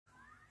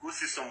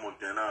see some of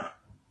them now.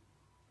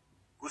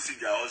 Go see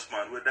their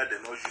husband, whether they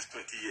not use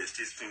 20 years,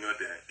 just them.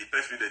 The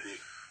person that they,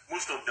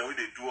 most of them, when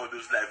they do all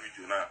those live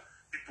videos now,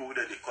 people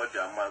that they call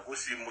their man, go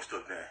see most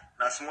of them.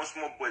 Now, small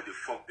boy, they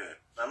fuck them.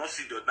 Now, not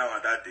see the down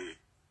that day,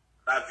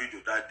 that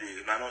video that day.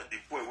 Now, not the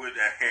boy where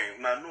they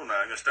hang. Now, no,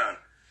 now, understand.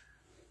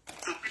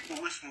 So,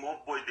 people with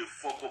small boy, they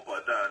fuck up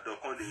at that. They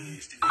call the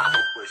still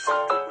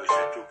the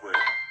central boy.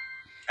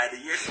 And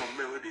they hear some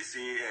men where they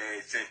say,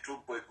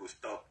 central boy go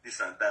stop, this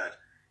and that.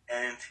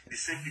 And the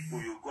same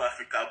people you go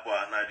Africa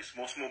bar now, the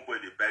small boy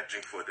they buy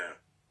drink for them.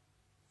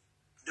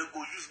 They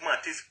go use my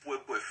taste boy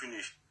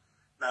finish.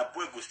 Now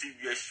boy go still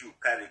wear shoe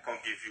carry come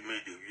give you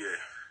made the wear,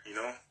 you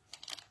know.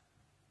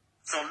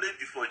 Some lady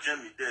before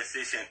Jamie there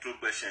say central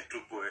boy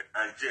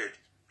and Jed,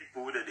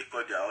 people where they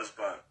call their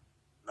husband.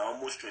 Now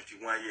almost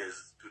 21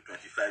 years to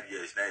 25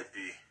 years now it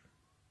be.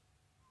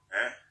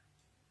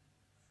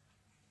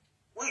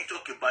 When you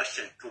talk about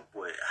central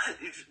boy,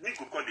 you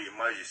could come to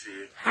imagine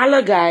say,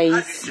 hello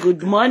guys,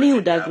 good morning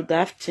or good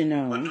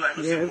afternoon,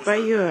 wherever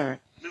you are.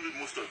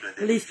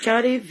 Please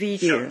share this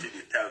video.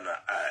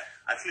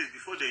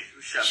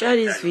 Share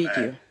this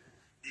video.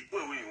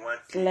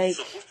 Like,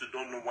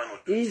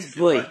 this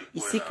boy,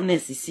 his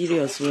sickness is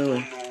serious.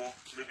 Well,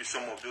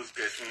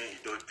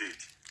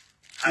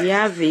 he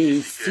have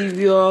a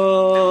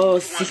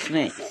serious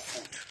sickness.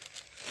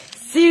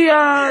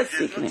 Serious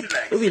sickness.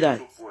 Who be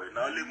that?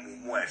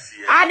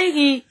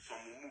 Adigi.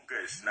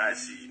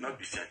 Not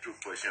be central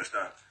question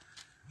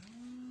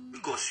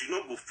because you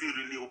know go feel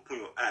really open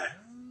your eye.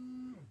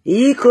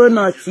 Iko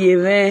not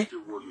TV.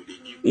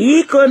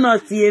 Iko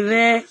not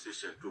TV.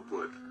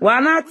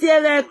 Wana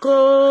TV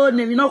ko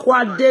ne no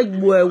kwa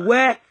degbo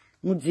ewe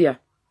mudia.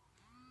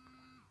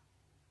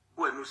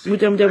 Mudia. You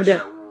dey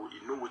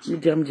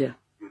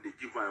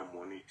give her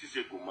money. She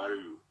say go marry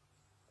you.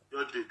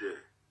 You dey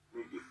there.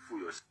 Make the fool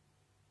yourself.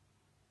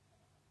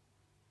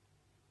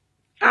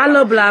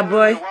 Hello, blah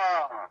boy.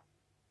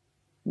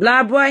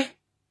 Blah boy.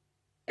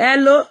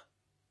 Hello.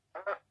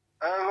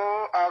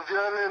 Hello,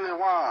 Avielele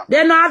one.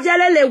 They no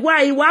Avielele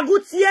why?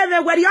 Wagutieve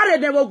where you are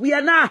de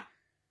woguana.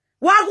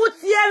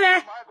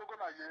 Wagutieve.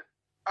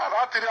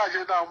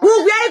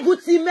 Who we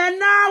gutime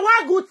na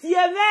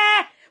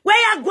wagutieve.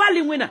 Where you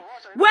gwali winner?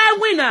 Where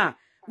winner?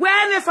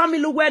 Where me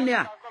family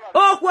wenya?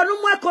 Oh, kwanu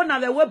mweko na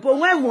we wepo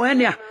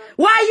wenya.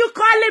 Why you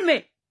calling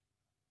me?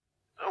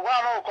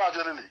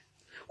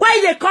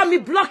 Why they call me?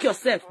 Block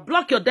yourself.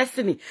 Block your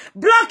destiny.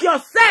 Block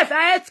yourself.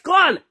 I hate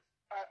call.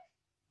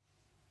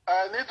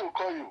 I need to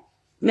call you.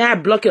 May I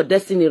block your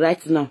destiny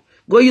right now?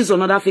 Go use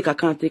another fake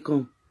account. Take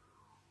home.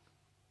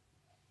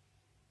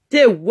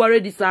 They worry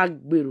this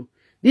agbero.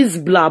 This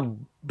blah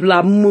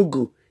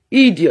mugu.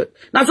 Idiot.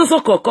 Now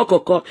so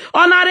koko.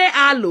 Honore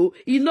alo.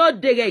 You know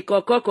dege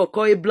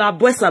koko. E blah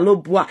boy salo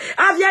bois.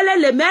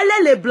 Avielele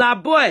melele blah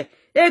boy.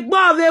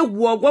 Egbo we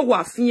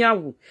wo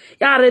fian wo.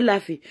 Yare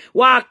lafi.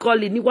 Wa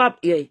call ni wa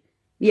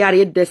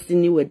yare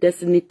destiny we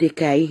destiny take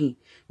hi.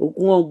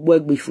 Ogun ogbo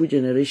egbe full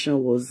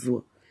generation was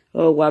wo.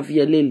 Oh wa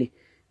Avielele.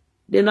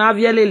 They no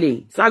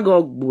Avielele. Sago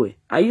ogbo.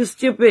 Are you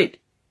stupid?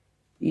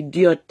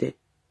 Idiot.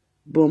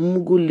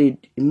 Bomugu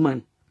lead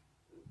man.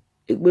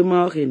 Egbe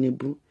ma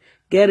okenebu.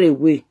 Get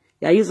away.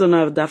 Ya use on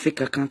of the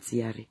Africa can't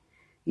yare.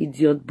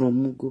 Idiot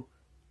bomugo.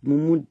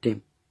 Mumu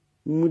dem.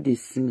 Mumu de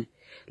sime.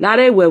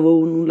 Lare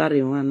wewo nu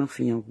lare wa na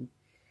fiyan.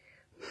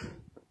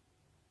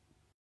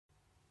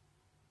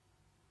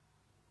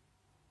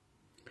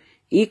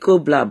 Iko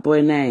blah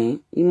boy na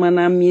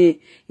Imanamie.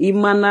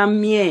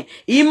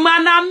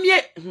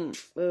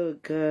 Oh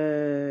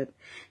God.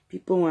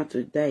 People want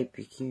to die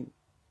picking.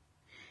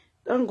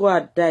 Don't go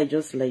and die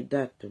just like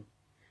that though.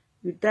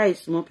 You die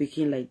small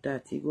picking like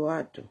that, you go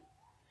hard though.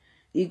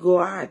 You go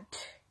hard.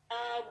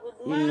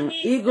 You know,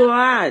 you go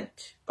hard.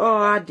 Oh,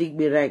 hard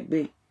be right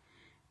big.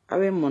 I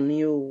have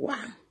money, oh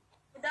wow.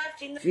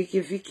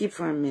 Vicky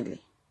family.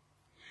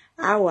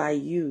 How are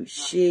you?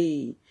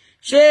 Shay.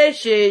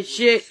 Get it.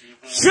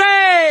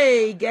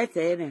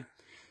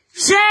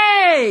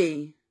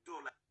 Shay.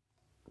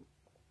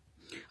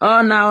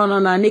 Oh no,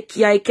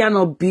 Nikia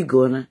cannot big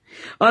on.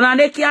 Oh no,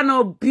 Nikia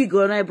no big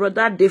on. I brought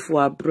that day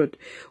for abroad.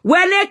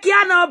 When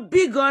Nikia no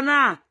big on,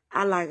 I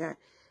like it.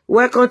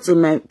 Welcome to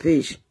my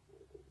page.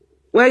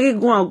 Where you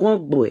go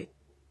boy?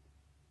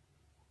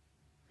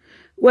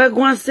 We're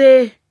going to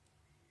say.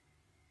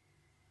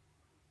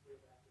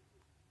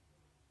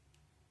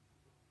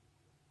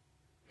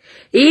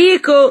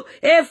 Iko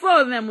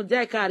efo me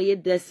mude carry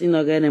destiny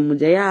ogene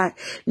mude ya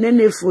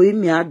nene fo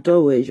imi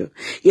adowe ejo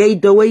ye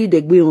idowe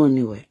idegbe on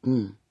ni we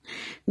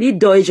ni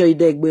do ejo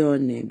idegbe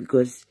on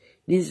because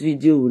this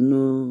video will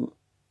know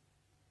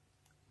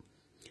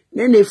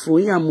nene fo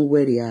yamu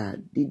where ya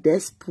did they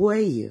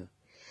spoil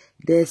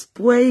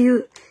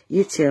you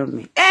you tell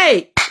me.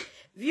 Hey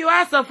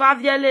viewers of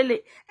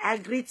Avielele, I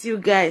greet you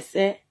guys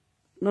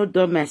no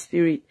dumb my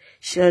spirit.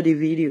 Share the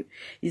video.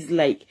 It's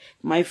like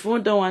my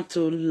phone don't want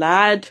to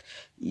load.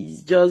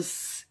 It's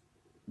just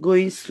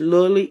going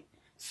slowly.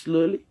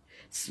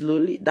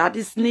 That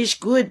is nicht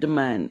good,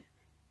 man.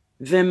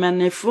 Wenn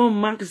meine phone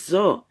macht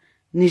so,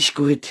 nicht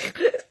gut.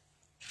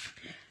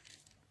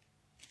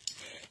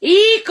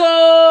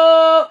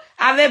 Iko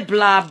ave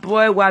bla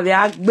boy wa ve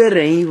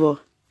agbere yin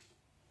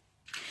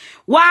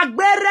wa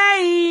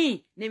agbere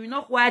yin ne mi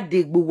no kwa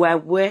degbo wa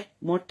we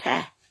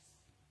mota.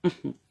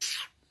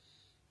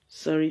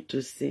 Sorry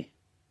to say.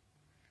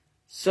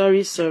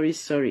 Sorry.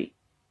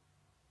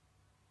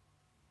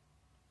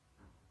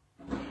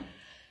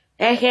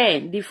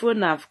 The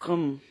phone have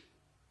come.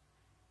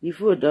 The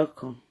phone don't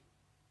come.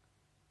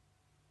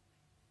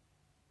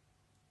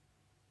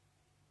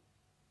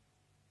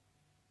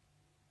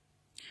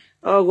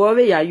 Oh, go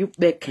away, ya you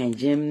back in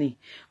Germany.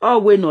 Oh,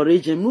 we no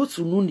regime, no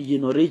sunu ni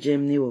no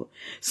regime ni wo.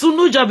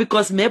 Sunu just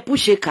because me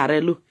push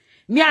karelo.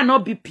 Me I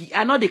not be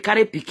I not the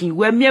carry picking.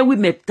 Where me we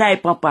me tie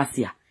pampas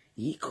ya.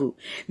 Iko.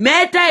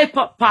 Me tie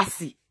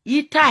pampasi.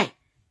 Yi tie.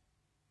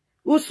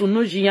 U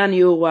sunu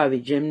jiani o wa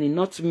with Germany,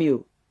 not me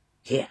o.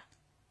 Here.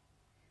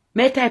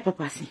 Me tie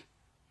pampasi.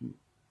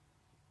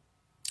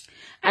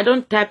 I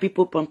don't tie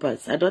people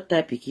pampas. I don't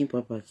tie picking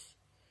pampas.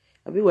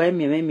 I be why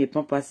me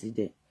pampas is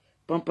there.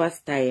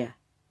 Pampas tire.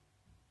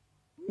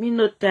 Me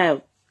no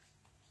tie.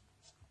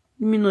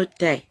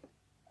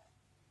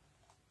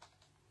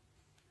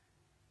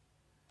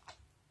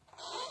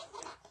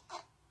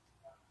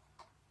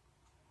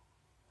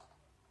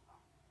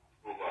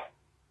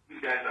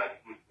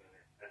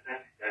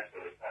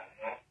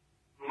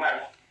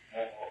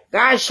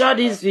 Guys, share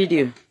this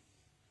video.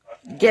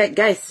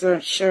 Guys,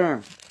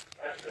 share.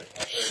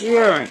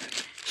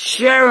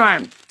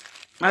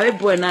 My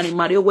boy nani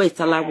Mario wait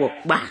till I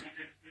walk back.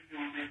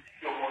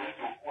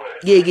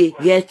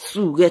 Get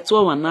two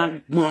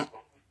one more.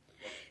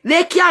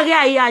 They carry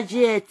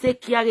aje,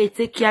 take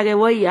care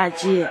what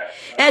yaje.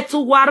 To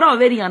waro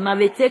very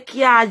another take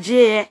care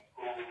aje.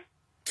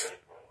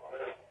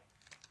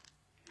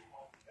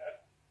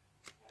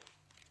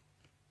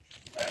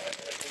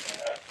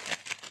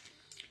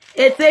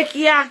 Take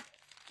care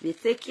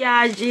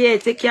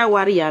aje, take care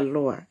warrior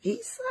loa.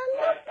 He's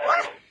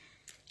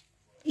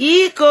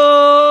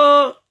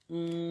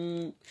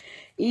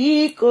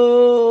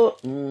Iko.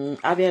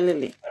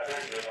 Avielele.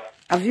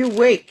 Have you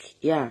wake?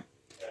 Yeah.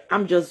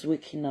 I'm just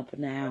waking up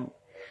now.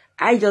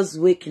 I just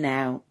wake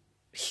now.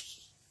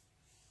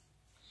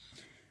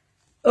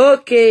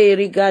 Okay,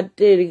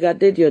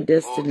 regarded your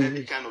destiny.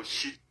 Any kind of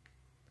shit.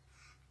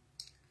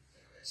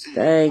 See,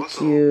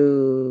 Thank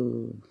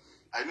you.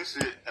 I know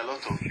say a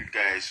lot of you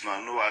guys now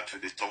know how to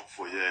they talk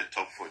for here,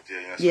 talk for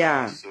there.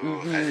 Yeah. So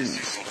I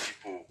see some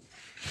people.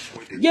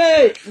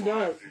 Yeah,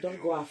 don't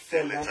go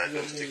after that. that.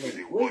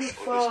 Watch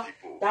all those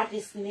people. That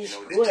is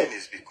not good.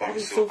 That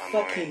is so annoying,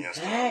 fucking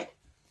bad.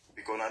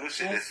 Because I know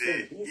say they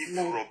say if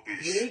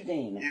rubbish,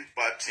 if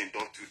bad thing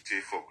don't to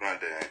take for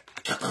granted,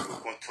 you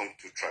can't talk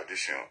to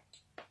tradition.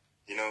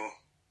 You know,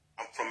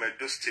 I'm from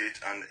Edo State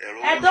and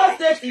Edo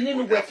State in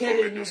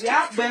Nugbekere, you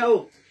have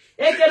well.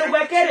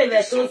 Ekenubekere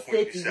Edo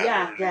State,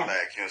 yeah.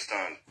 Like you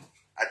understand.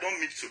 I don't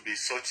mean to be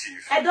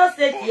sortive. I don't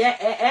say yeah,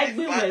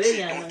 every don't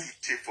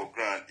take for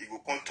granted. You go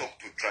come talk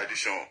to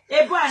tradition.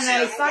 This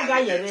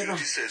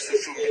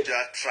social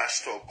media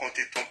trash talk,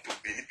 content talk to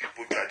Benin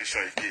people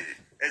tradition again.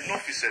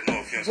 Enough is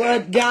enough.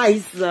 But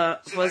guys,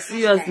 for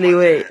seriously,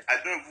 wait. I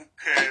don't even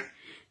care.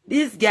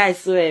 This guy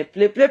swear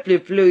play.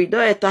 You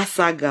don't enter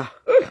saga.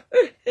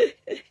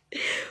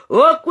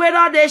 Oh, quit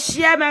all they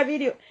share my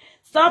video.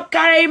 Stop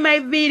carrying my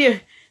video.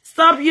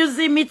 Stop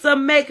using me to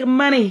make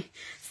money.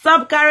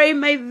 Stop carrying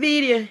my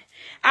video.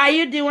 Are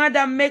you the one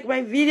that make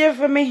my video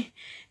for me?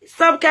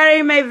 Stop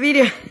carrying my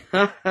video.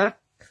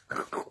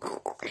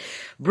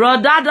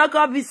 Brother, don't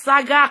go be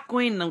saga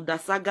queen, no, the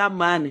saga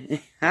man.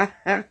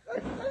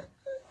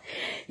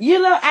 You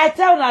know, I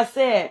tell her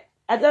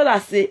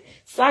say,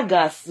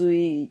 saga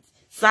sweet.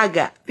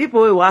 Saga.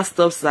 People will want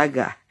stop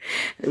saga.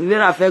 When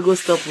I go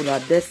stop on our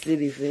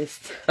destiny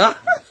first.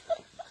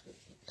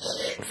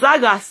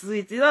 Saga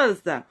sweet, you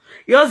understand?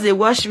 You also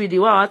watch me the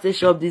one I want to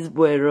shop this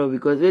boy raw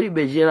because very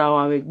bejera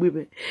one make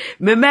me.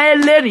 Me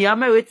lady, I'm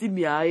waiting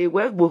me. I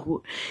work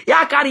boku.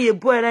 Ya carry a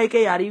boy like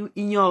yari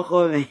in your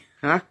home.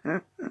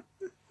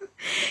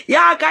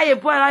 Ya carry a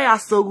boy like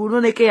so good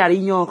no yari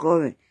in your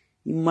home.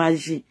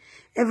 Imagine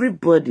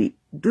everybody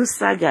do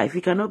saga. If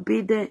you cannot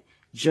be there,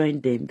 join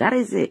them. That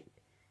is it.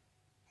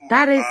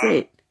 That is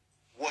it.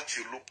 What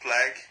you look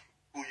like,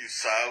 who you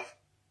serve,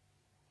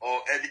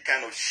 or any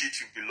kind of shit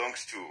you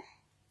belongs to.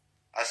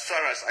 As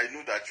far as I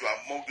know that you are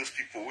among those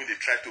people when they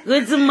try to...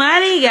 Good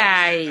morning,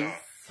 guys.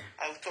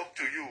 I'll talk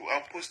to you.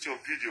 I'll post your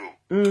video.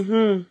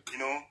 You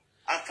know,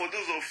 and for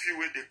those of you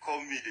when they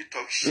call me, they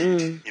talk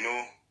shit, you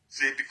know,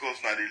 say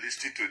because now they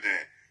listen to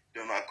them.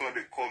 They're not going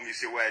to call me,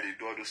 say why they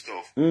do all this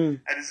stuff.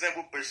 I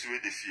resemble person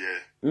where they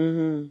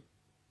fear.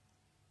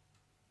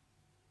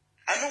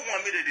 I don't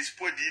want me to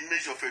destroy the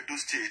image of Edo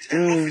State.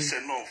 Enough is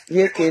enough.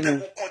 Yeah, because they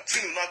will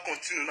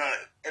continue now.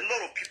 A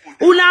lot of people...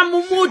 Una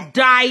mumu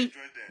die.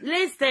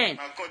 Listen,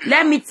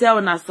 let me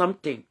tell you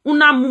something.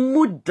 Una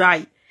mumu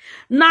die.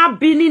 Na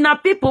Benin, na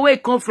people will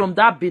come from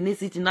that Benin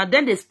city. Now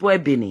then they spoil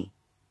Benin.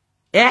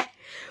 Eh?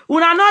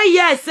 Una no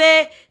hear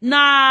say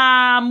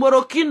na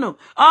Morocco,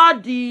 all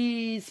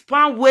the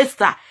sperm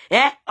waster,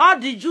 all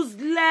the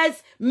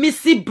useless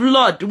missy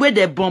blood where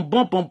they bomb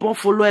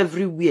follow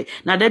everywhere.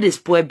 Now that is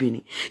spoil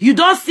Bini. You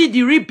don't see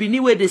the real Bini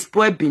where they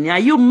spoil Bini. Are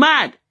you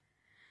mad?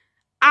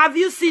 Have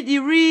you seen the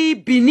real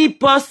Bini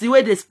pussy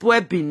where they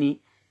spoil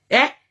Bini?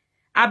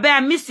 I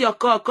bet I miss your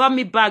call. Call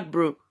me back,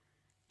 bro.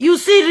 You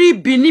see real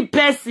Bini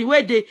person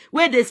where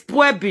they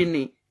spoil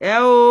Bini.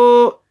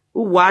 Oh,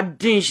 what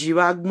dingy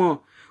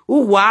wagmo.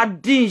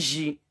 What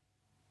dingy.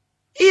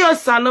 Iyo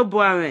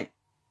salobo ame.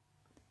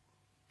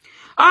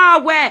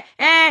 Oh, where,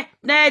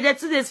 they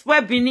to the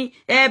spoil Bini,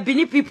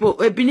 Bini people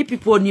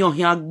on your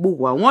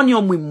hangboa, one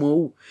your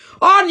mo,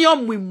 on your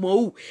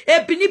mo,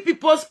 Bini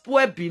people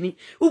spoil Bini,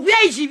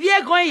 where is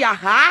you going ya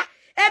ha?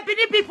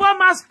 Bini people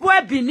must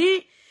spoil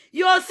Bini.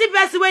 You see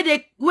best where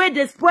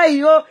they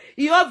spoil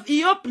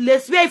your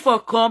place where for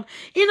come.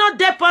 You know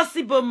they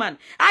possible man.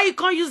 How you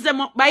can't use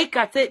them up by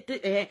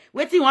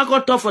wait you want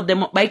go talk for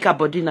them up by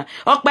bodina.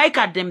 Up by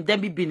them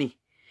be Bini.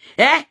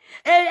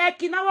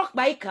 Kina walk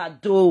by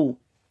do.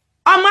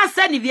 Ama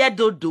send if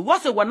you do.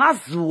 What's a one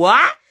azua?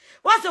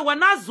 What's a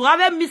one azua?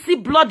 Have missy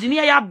blood in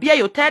your beer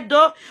your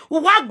tedo?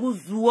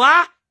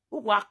 Uwaguzua?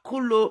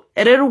 Uwakulo?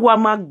 Ereruwa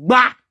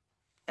magba?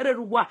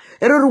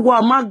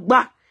 Ereruwa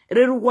magba?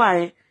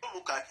 Ereruwa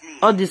Look at me.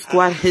 all this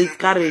squad his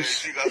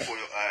courage.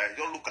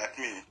 Don't look at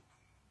me.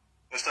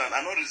 Understand?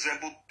 I don't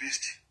resemble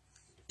beast.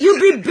 You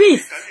be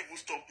beast. Can you even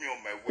stop me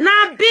on my way?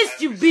 Now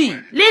beast you be.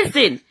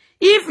 Listen.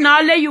 If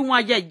now let you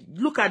want to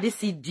look at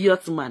this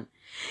idiot man.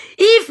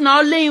 If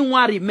now let you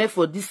want to remain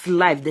for this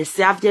life, they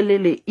say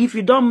Avielele, if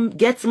you don't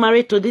get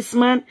married to this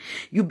man,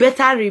 you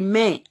better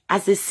remain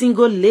as a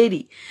single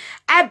lady.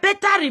 I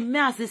better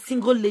remain as a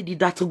single lady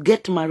that will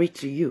get married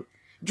to you.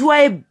 You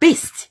are a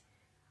beast.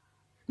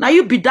 Now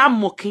you be that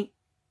mocking.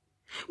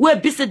 Where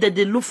be said that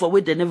they look for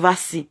where they never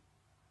see.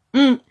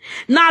 Now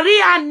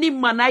real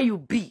animal now you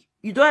be.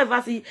 You don't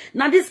ever see.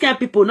 Now this kind of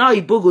people now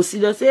Igbo go see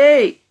them say,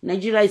 hey,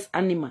 Nigeria is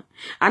animal.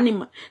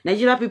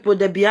 Nigeria people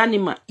they be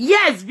animal.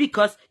 Yes,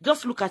 because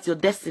just look at your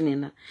destiny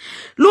now.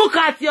 Look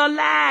at your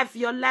life.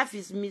 Your life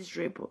is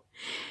miserable.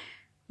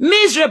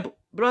 Miserable.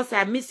 Bros,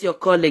 I miss your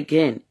call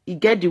again. You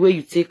get the way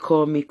you take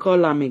call me.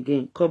 Call him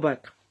again. Call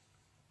back.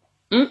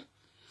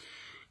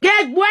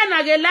 Get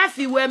buena ge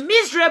lafi we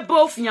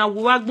miserable fian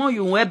wagbon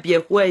you we bie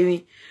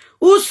kwe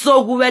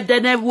uso we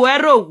dene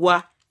wero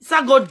wa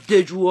sa go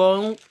deju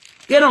on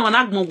ke no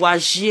na gbon wa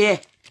je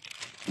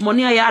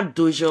money ya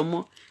dojo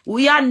mo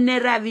we ya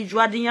nera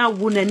visual din ya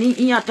wu na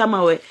ni yan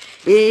tamawe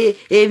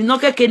no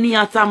keke ni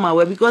yan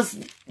tamawe because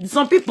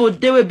some people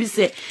they will be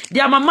say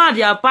their mama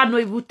their papa no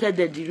even tell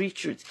them the real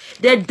truth.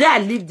 They dare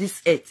leave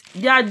this earth.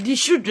 They are the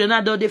children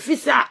and the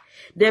fisa.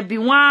 They be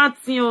one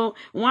thing,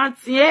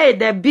 hey,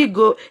 they big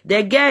go,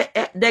 they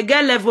get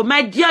level.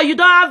 My dear, you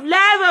don't have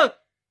level.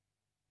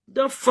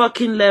 Don't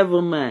fucking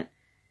level, man.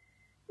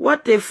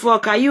 What the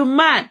fuck? Are you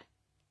mad?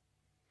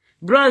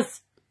 Bros,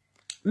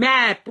 may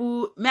I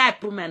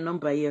put my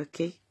number here,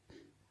 okay?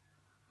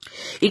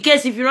 In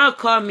case if you don't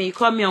call me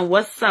on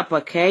WhatsApp,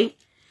 okay?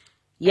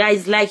 Yeah,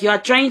 it's like you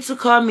are trying to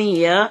call me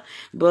here,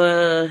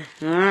 but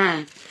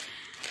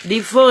the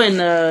phone,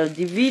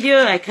 the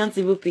video, I can't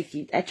even pick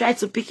it. I tried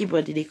to pick it,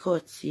 but they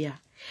cut, yeah.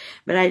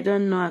 But I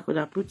don't know. I could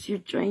have put you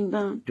join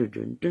down.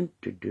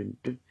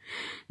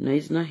 No,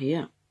 it's not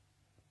here.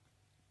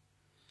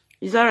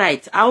 It's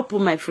alright. I'll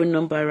put my phone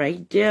number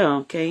right there,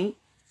 okay?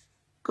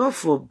 God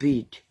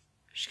forbid.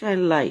 Which kind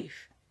of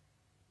life?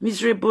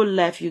 Miserable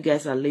life you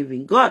guys are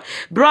living. God,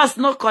 bros,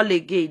 no call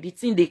again. The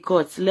thing they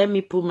cut. Let me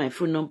put my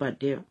phone number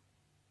there.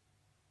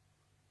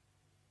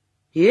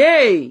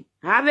 Hey,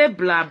 have a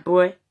black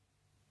boy.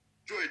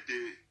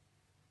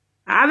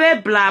 Have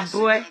a black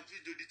boy.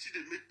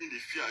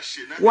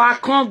 Wa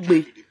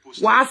kongbe.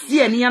 Wa si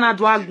eni yana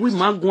do agui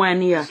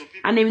magwani ya.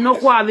 And if no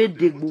kwa ave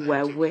degbu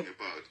wewe.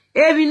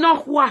 If no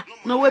kwa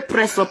no we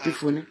press up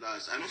ifune.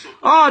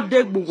 Oh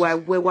degbu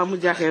wewe wa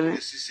muja kene.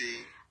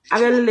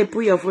 Avielele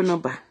put your phone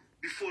number.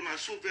 Before now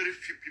so very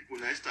few people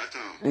now start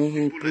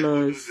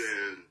plus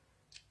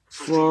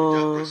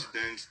 4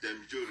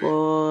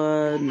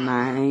 4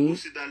 9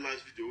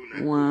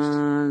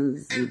 1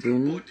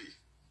 0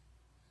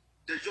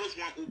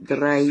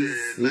 3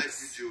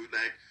 6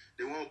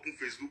 they want open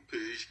Facebook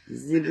page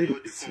 0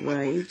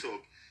 2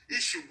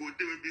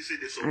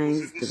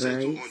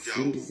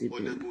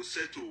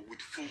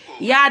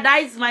 yeah,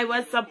 that is my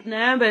WhatsApp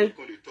number.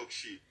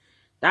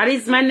 That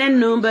is my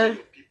number.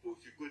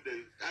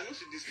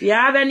 If you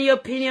have any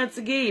opinion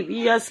to give,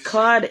 you just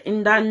call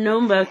in that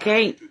number,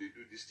 okay?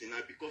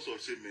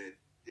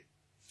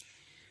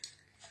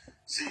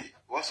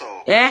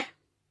 Yeah?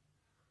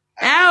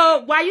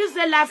 Oh, why you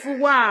say laugh for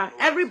what?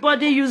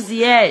 Everybody use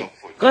the head.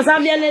 Because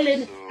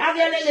Avielele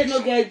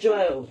no get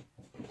joy.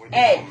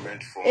 Hey,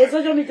 a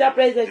social media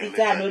president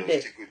no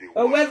there.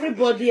 Oh,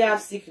 everybody have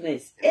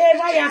sickness. Hey,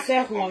 why you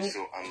say home?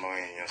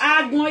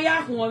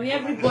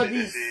 Everybody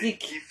is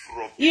sick.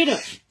 You know,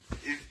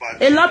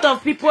 a lot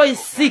of people is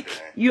sick.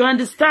 You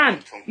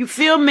understand? You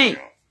feel me?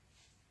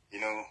 You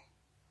know,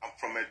 I'm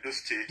from Edo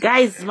State.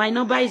 Guys, my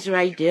number is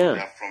right there.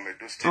 From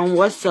Edo State. On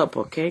WhatsApp,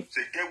 okay?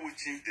 So get with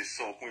him the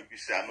sub when you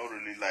say I don't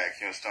really like,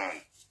 you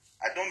understand?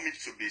 I don't mean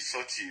to be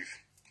assertive,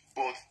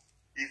 but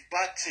if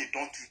bad thing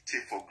don't you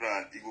take for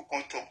granted, you will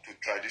come talk to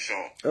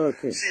tradition.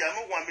 Okay. See, I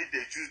don't want me to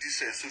use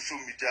this social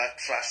media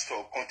trash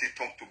talk, content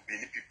talk to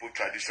Benin people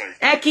tradition.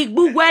 Eki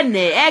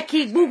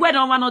gbugwe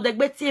no wano de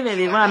gbeti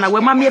me na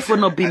we ma miefo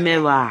no bi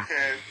mewa.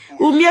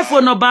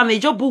 Umiefo no ba me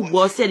jo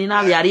bugbo se ni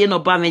na yare no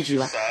ba me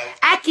jiwa.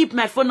 I keep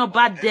my phone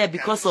number there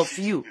because of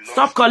you.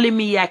 Stop calling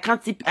me here. I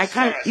can't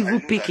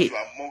even pick it.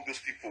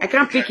 I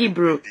can't pick it,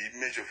 bro. The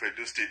image of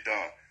Edo State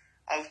down.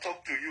 I'll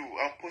talk to you.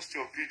 I'll post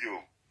your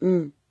video.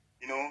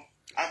 You know,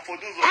 and for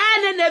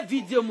those of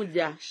video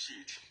mudia.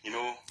 You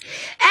know,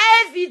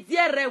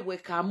 video re we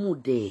ka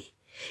mude.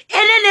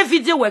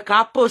 Video we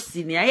ka post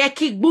ni e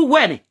kigbu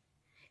wene.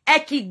 E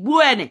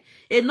kigbu ene.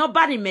 E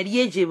nobody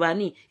merieje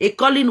wani. E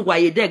calling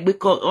wayede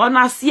because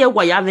ona see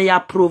waya me ya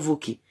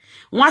provoke.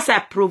 Once I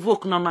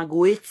provoke, no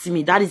go hate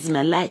me. That is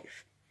my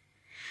life.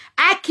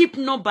 I keep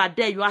number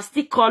there. You are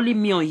still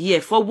calling me on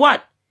here. For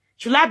what?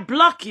 Should I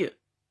block you?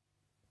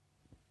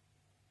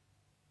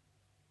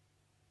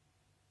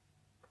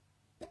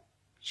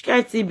 She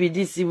can't even be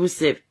this evil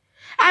safe.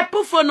 I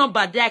put phone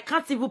number there. I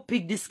can't even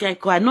pick this kind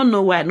of call. I don't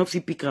know why I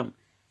don't pick him.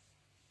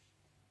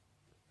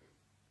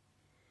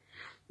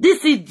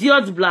 This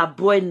idiot black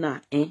boy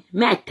now,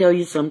 may I tell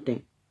you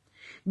something?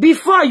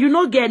 Before, you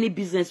don't get any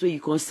business where you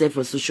can sell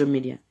for social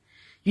media.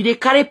 You dey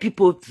carry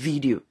people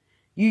video.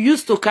 You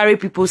used to carry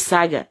people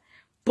saga.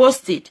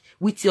 Post it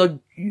with your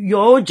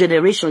own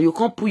generation. You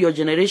can't put your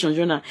generation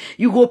journal.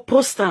 You go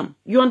post them.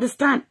 You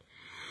understand?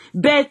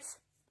 But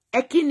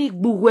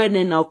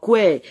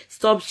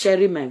stop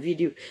sharing my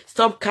video.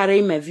 Stop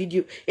carrying my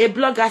video. A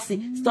blogger say,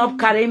 stop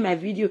carrying my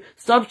video.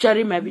 Stop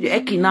sharing my video.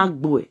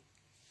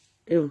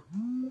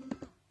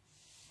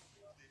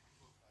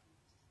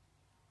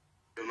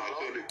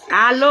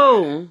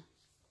 Hello.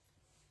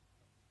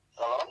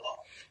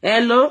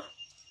 Hello?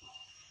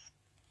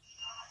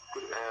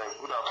 Good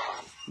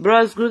afternoon.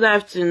 Bros, good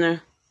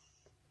afternoon.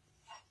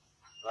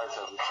 Nice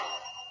to meet you.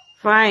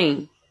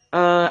 Fine.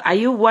 Are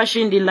you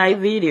watching the live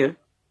video?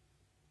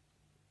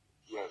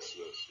 Yes.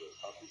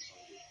 Happy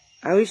Sunday.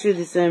 I wish you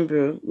the same,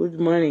 bro. Good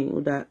morning.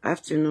 Good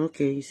afternoon.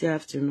 Okay, you say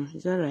afternoon.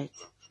 Is that right?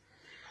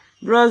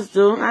 Bros,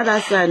 though, other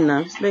side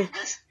now. This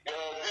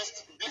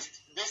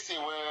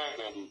thing where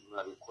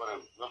they quarrel,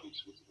 not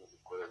between the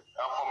quarrel.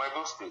 I'm from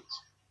Edo State.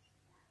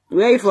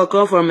 Where you for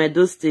come from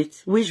Edo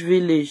State? Which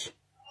village?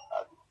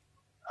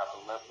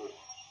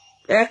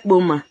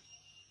 Ekboma.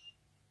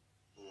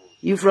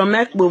 You from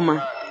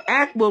Ekboma?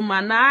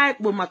 Ekboma na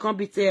Ekboma can't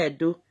be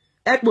Edo.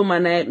 Ekboma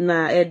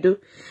na Edo.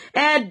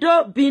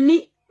 Edo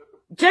Bini.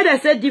 They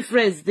say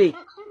difference day.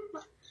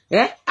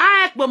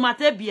 Ekboma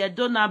te be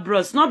Edo na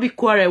bros. Not be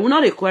quarrel. We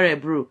not a quarrel,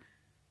 bro.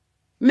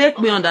 Make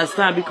me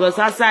understand because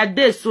as I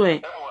did so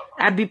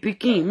I be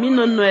picking. Me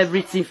no know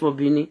everything for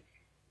Bini.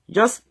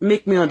 Just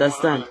make me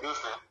understand.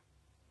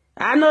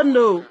 I don't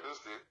know.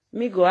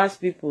 Me go ask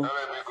people.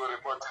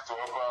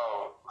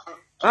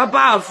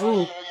 About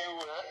who?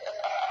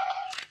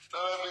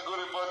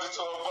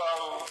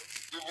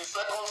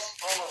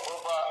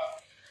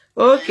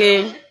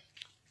 Okay.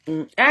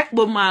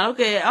 Ekboma.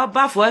 Okay.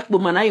 About for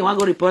Ekboma. Now you want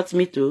to go report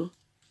me too?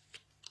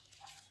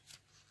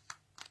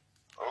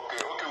 Okay.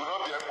 We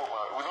don't be Ekboma.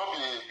 We don't be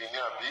Bini.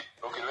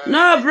 Okay.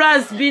 No,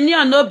 bros. Bini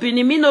or no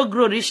Bini. Me no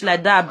grow rich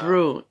like that,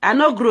 bro. I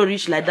no grow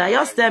rich like that.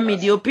 Just tell me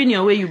the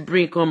opinion where you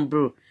bring come,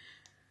 bro.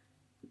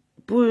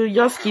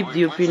 Just keep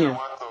the opinion.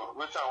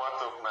 Which I want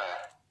to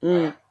now. You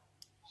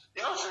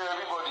know, say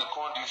everybody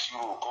call this you,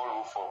 call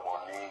look for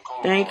money.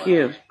 Thank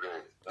you.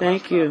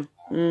 Thank you.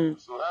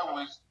 So I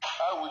wish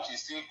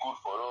it's still good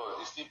for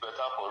us. It's still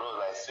better for us.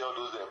 Like see all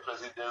those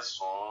president's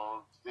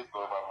sons, state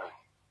government.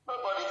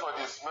 Nobody for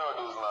the smell of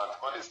those lands.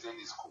 All they stay in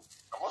the school.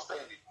 I must stay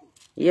in the school.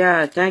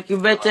 Yeah, thank you.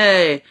 But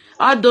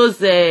all those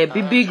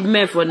big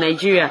men for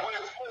Nigeria.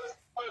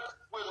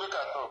 Wait, make I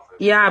talk.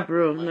 Yeah,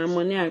 bro. My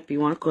money I be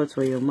one cut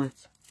for your mat.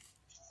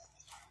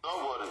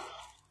 Don't worry.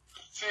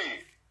 See,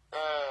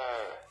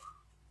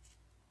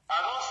 I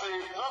don't say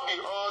not be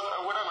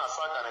all whether na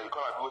saga and they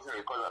call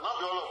not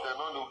be all of them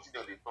don't know what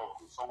they talk.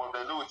 Some of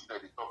them know what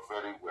they talk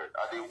very well.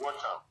 And they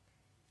watch them.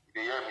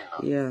 They hear me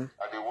now. Yeah.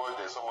 And they watch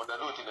them. Some of them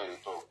know what they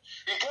talk.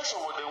 In case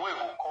some of them will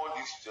call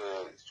this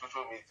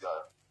social media.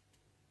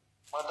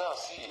 Madam,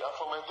 see, I'm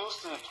from Edo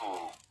State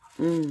too.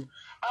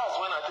 As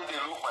when I think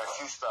they look my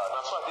sister,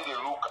 that's why I think they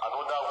look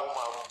another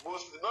woman.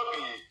 Mostly not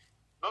be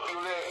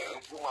only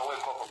woman when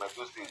come from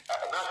Edo State.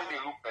 Now think they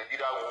look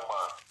Nigeria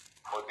woman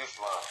for this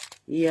man.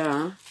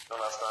 Yeah. You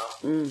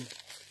understand?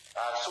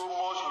 I so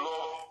much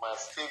love my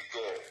state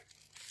girl.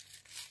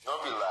 Not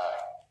be lie.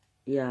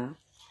 Yeah.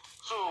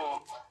 So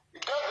you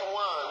get the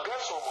one, get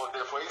some of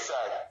them for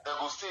inside. They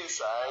go stay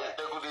inside.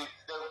 They go they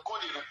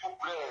put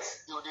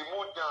press. They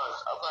move dance.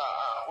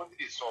 What did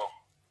they saw?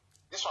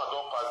 This one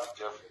don't pass the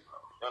careful.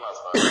 You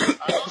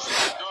understand? I don't see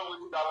they don't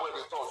do that way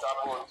they talk that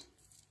point.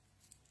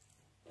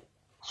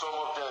 Some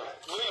of them,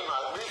 when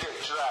they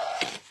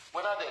try,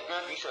 whether they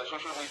get this this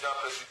social media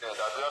president,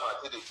 I don't know,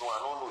 they do, I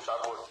don't know,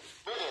 but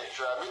make them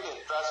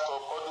try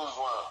stop all those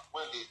ones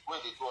when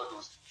they do all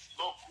those things.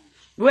 Not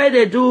good. Where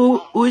they do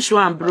which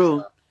one,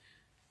 bro?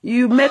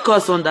 You make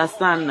us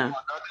understand now. They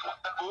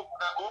go put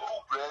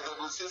breast, they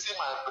go say, see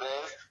my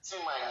breast, see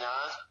my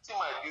nyash, see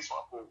my this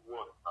one for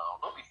what now?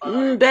 Not be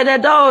but they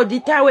don't, the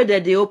time where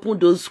they open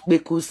those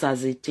quickos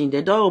as a thing,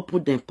 they don't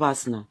open them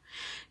pass now.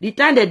 The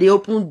time that they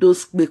open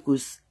those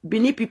quickos,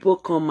 Benin people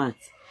come out.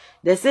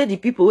 They say the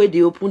people where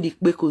they open the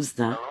quickos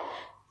now.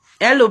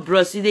 Hello,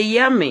 bros, they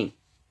hear me?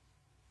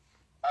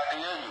 I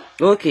hear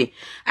you. Okay.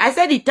 I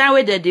said the time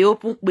where they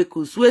open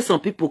quickos, where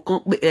some people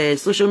come,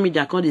 social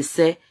media come, they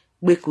say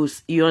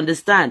quickos, you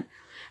understand?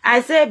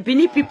 I said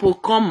Benin people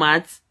come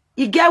out,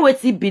 you get what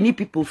the Benin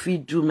people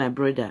feel do, my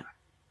brother.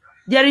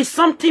 There is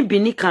something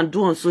Benin can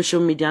do on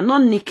social media,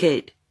 not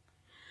naked.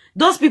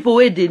 Those people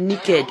where they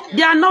naked,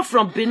 they are not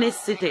from Benin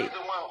City.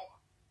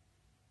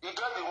 You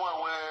got the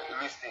one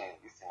where listen,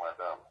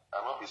 madam.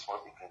 I'm not be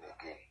speaking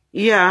again.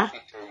 Yeah. I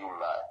tell you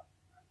lie.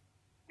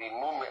 The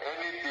moment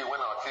any day when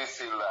I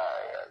say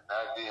lie,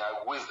 that day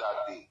I waste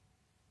that day.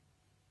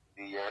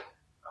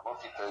 I'm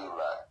not tell you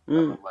lie. I'm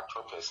a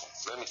mature person.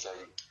 Let me tell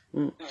you.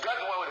 You got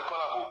the one where they call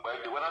her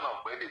birthday. When I'm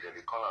not birthday, then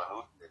they call her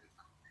no.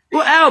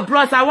 Well,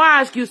 bros, I want to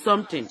ask you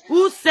something.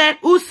 Who said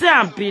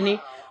I'm Benin?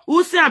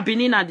 Who said I'm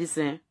Benin at the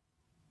same?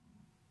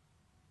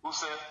 Who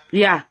said?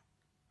 Yeah.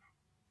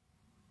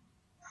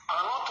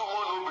 I not to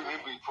know Benin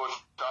before.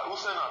 Who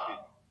said not Benin?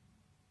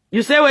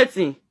 You say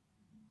waiting.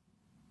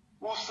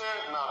 Who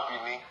said not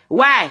Benin?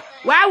 Why?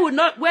 Why would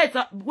not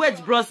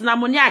wait, bros? Na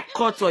money I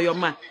cut or your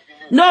man.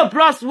 No,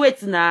 bros,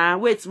 wait now.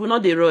 Wait, we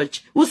not the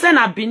rush. Who said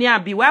not Benin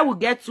and be? Why we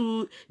get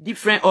two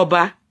different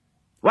Oba?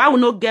 Why we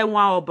not get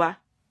one Oba?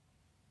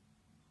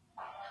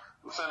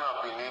 Who said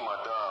not Benin,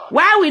 madam?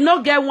 Why we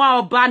not get one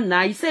Oba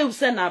now? You say who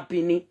said not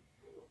Benin?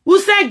 Who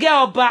said get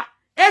Oba?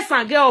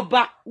 Esan get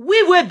Oba.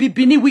 We will be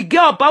Benin. We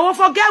get Oba. We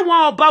forget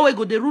one Oba. We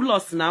go the rule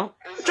us now.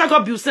 Try to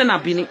be Usain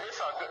and Benin.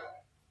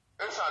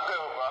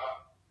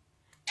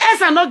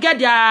 Esan not get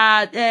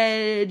their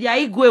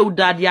Igwe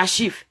Uda, their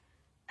chief.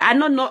 I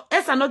don't know.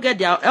 Esan not get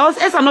their.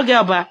 Esan not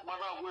get Oba.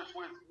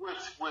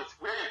 Wait.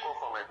 Where you come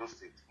from, Edo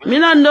State? Me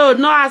no know.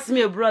 No ask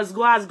me, bros.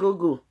 Go ask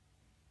Go.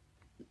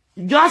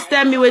 Just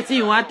tell me what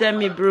you want. Tell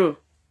me, bro.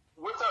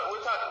 What are they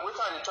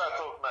try to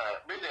talk now?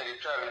 Maybe they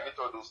try to limit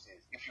all those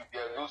things. If you be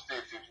a those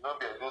states, if you not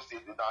be a those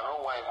states, I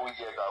don't want to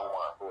hear that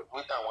one. But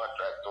what I want to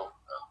try to talk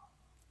now.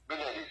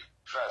 Maybe they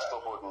try to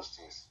stop all those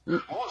things.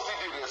 Mostly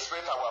they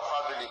respect our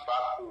family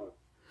back home.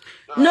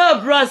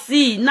 No, bro,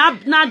 see,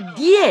 not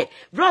there.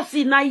 Bro,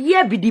 see, now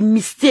here be the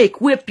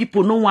mistake where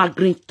people no want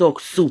green talk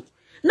so.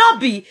 Not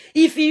be,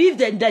 if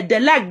they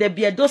like they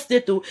be a those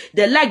state,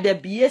 they like they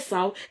be a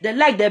sound, they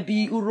like they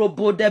be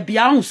Urobo, they be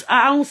ounce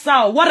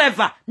or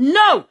whatever.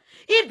 No!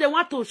 If they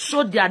want to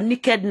show their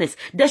nakedness,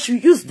 they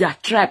should use their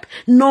trap,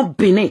 not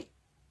Benin.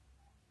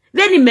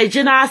 Then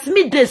imagine, ask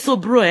me this, so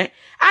bro,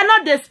 I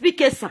know they speak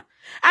Esan.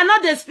 I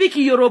know they speak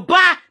Yoruba.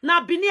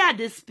 Now Benin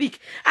they speak.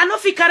 I know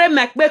if you carry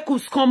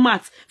Macbekus come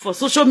out for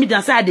social media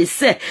and say they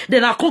say,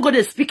 then I can't go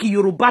they speak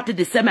Yoruba to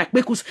they say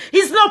Macbekus.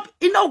 It's not,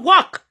 it not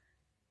work.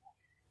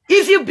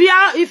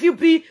 If you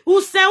be,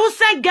 who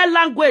say get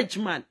language,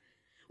 man?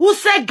 Who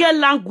say get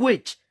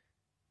language?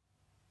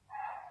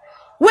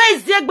 Where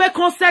is the Egbe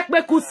concept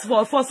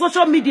for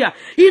social media?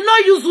 He no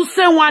use who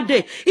say one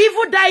day.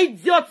 Even that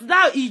idiot,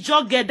 that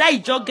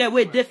idiot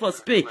wait there for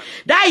Spain.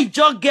 That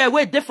idiot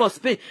wait there for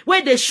Spain.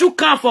 Where they shoot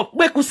can for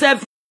Bekus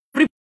every.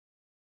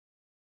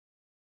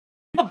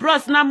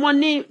 Bros, na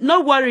money,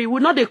 no worry,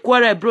 we not the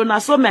quarrel, bro. Na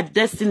so my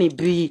destiny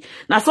be.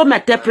 Na so my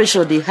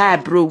temperature they high,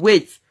 bro.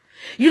 Wait.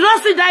 You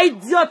don't see that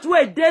idiot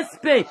where they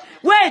Spain.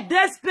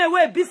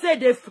 Where be say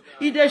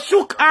they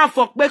shook hand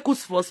for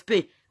Bekus for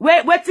Spain.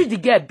 Where till the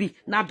girl be?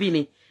 Na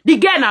Bini. The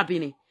girl na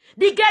Bini.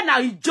 The girl na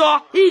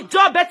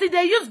Ijo, but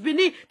they use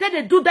Bini, then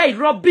they do that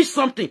rubbish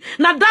something.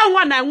 Now that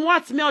one I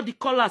want me all the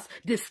colors,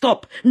 they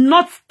stop.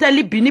 Not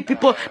telling Bini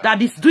people that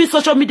is doing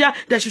social media,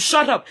 they should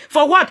shut up.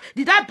 For what?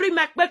 Did I bring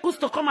Macbekus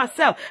to come and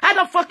sell? I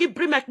don't fucking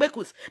bring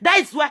Macbekus. That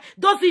is why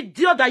those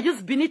idiots that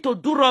use Bini to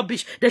do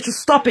rubbish, they should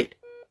stop it.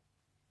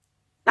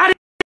 That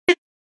is,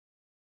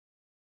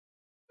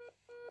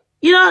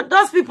 you know,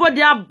 those people,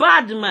 they are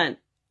bad, man.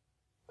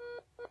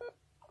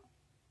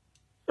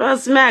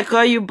 Trust me, I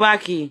call you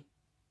Baki.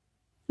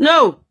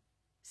 No.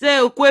 Say,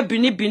 okwe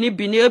Bini, de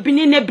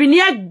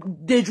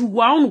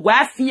juwaun,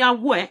 wa fiyan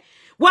we.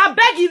 Wa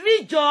beg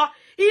Ivijo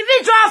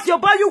af your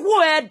boy you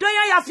go, do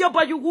ya af your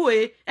boy you go,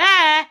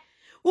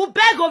 u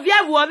beg of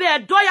ya wo,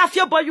 do ya af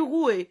your boy you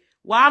go,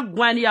 wa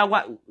gwani ya,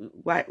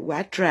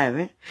 wa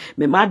try,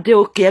 Me ma de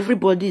okay,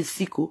 everybody is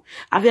sick,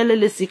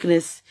 Avielele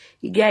sickness,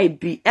 you get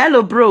be.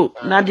 Hello, bro,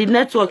 na the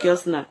network,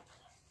 yes, na.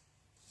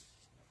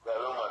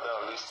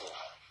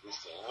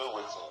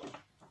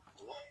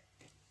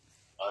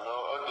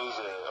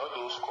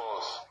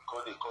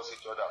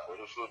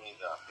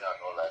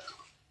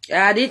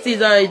 Yeah, this is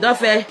not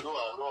fair.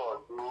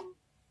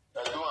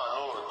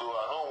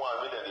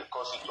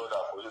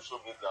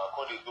 social media, I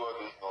call they do all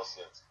this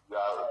nonsense.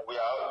 Any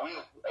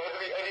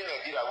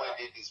Nigeria when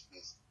they this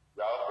place,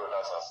 we are all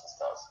brothers and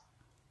sisters.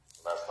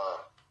 Understand?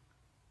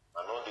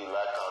 I know they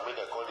like and when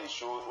they call the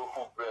show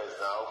open breast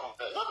now, open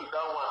breast. Not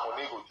that one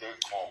money go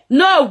take come.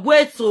 No,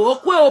 wait, so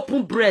okwe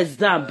open breast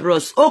down,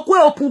 bros. Okwe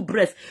open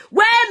breast.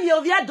 When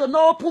you don't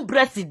know open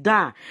breast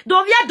down.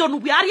 Don't you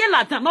don't we are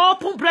yelling no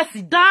open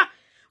breast down.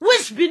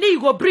 Which Bini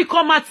you go bring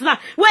come out now?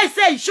 Where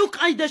say they shook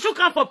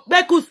for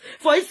Bekus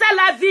for inside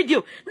live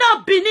video.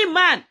 No, Bini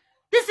man.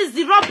 This is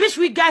the rubbish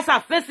we guys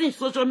are facing in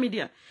social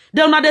media.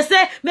 They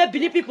say, may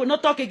Bini people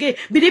not talk again.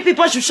 Bini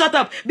people should shut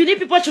up. Bini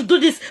people should do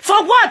this.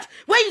 For what?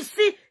 When you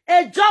see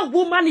a young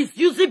woman is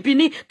using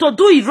Bini to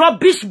do a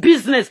rubbish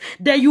business,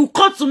 then you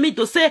come to me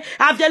to say,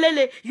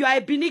 Avielele, you are a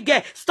Bini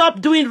girl.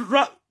 Stop doing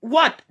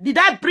what? Did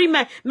I bring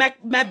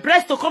my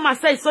breast to come and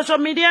say in social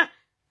media?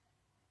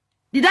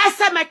 Did I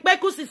say my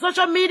Bekus in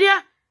social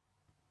media?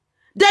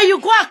 Then you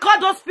go and call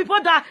those people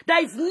that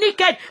is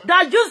naked,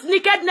 that use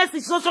nakedness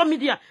in social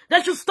media.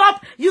 They should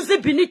stop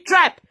using Bini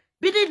tribe,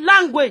 Bini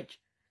language.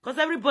 Because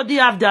everybody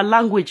have their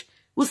language.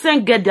 Who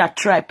saying get their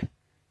tribe?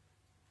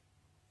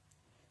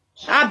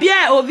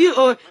 Abia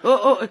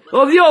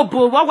ovi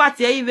obo what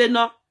you even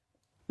know?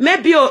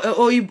 Maybe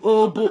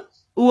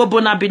obo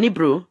na Bini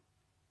bro.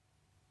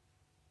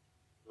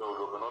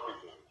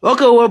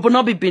 Okay, obo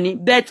no be Bini,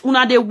 but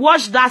una they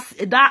watch that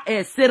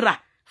Sarah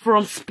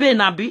from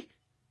Spain abi.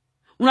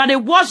 Una they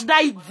watch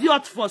that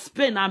idiot for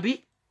Spain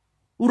abi.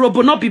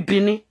 Urobo no be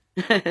Bini.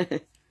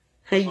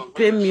 Hey,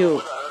 pay me.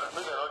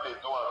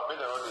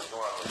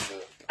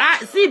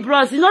 See,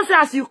 bros, you know,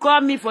 as you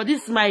call me for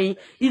this, my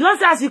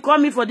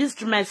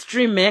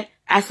stream,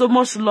 I so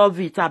much love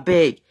it, I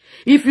beg.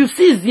 If you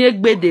see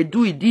Ziegbe, they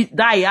do it,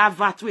 that have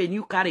that way,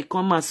 you carry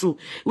come and so,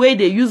 where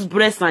they use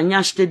breast and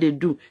yash, they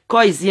do,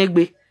 call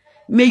Ziegbe,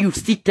 may you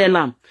still tell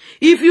them.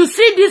 If you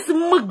see this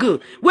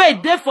muggle, where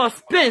they for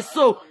Spain,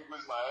 so,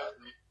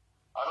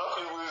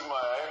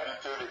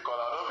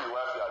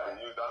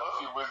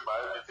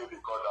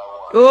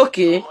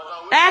 okay.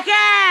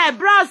 Okay,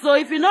 bro, so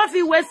if you know if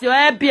you waste your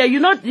hair beer, you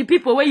know the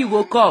people where you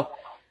go call.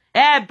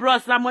 Bro,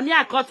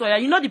 Samonia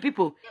Kotoya, you know the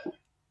people.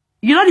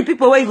 You know the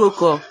people where you go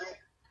call.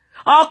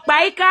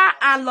 Okpaika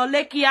and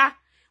Lolekia.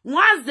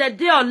 Once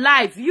they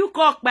alive, you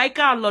call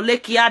Okpaika and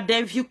Lolekia,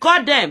 then if you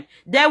call them,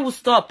 they will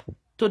stop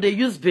to the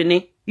use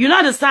Bini. You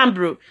know the sound,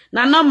 bro.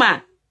 Now, no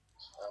man.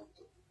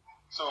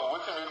 So,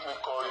 what can make me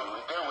call you?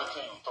 Again, what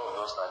can you talk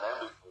those times?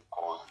 I make me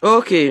call you.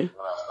 Okay. You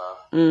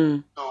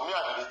understand? So, me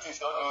and the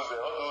teach all those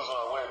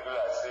one where they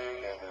like say,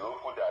 and they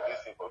open their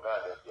distance for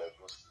God, and they are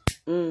just.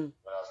 You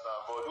understand?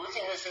 But what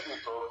can you say they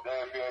talk? They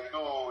be a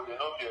do, they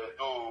not be a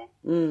do.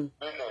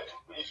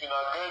 If you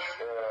not get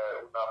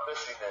una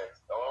president,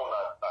 or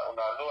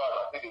una know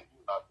how they do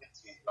una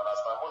meeting, you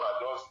understand? Una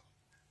just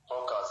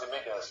talk and say,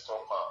 make them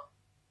stop man.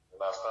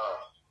 You understand?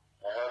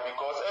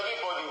 Because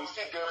everybody will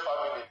still get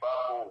family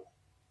back home.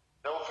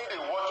 They will feel they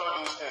watch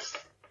all those things.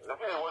 They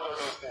feel they watch all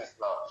those things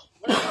now.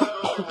 When you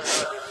do those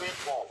things, they pay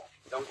more.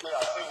 They will say,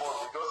 I see more.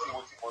 They just see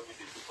what money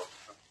they do for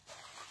people.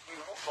 You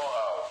look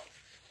somehow.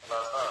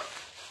 Understand?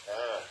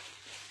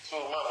 So,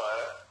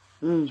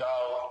 mama,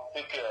 ciao.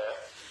 Take care.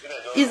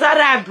 Is that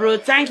right, bro?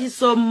 Thank you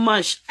so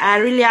much. I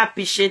really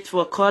appreciate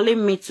for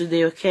calling me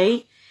today,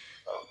 okay?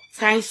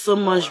 Thanks so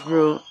much,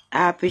 bro.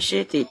 I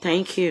appreciate it.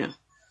 Thank you.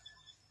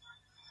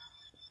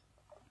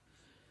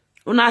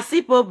 Una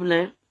see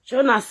problem. Show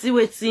una see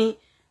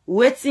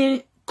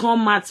waiting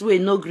come out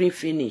with no green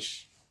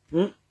finish.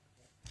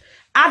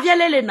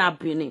 Avielele na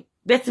Bini.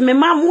 But me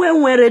mamwe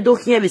nwere do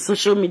here with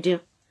social media.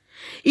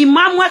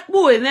 Imamwe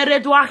kpu nwere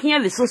do here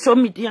with social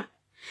media.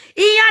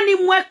 Iyani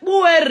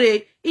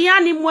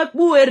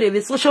mwekpu ere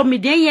with social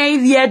media yen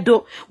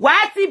iviedo.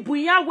 Wati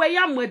buya we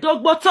ya mwedo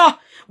gboto.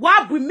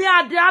 Wa bu me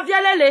ade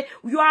Avielele,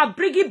 you are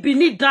bringing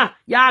Bini down.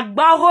 Ya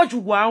gba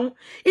hoju waun.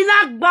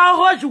 Ina gba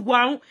hoju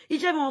waun.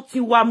 Ije mo ti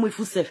wa mu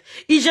ifusef.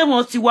 Ije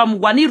mo ti wa mu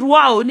wa ni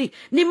ruwa oni.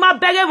 Ni ma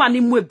bege wa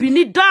ni mwe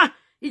Bini down.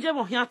 Ije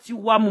mo hian ti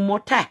wa mu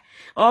mota.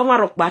 O ma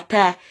rokpa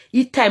ta.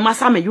 Ita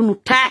masa me yunu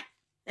ta.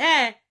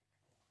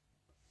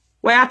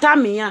 We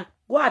atami ya.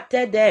 Go and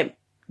tell them.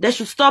 They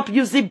should stop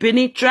using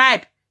Bini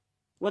tribe.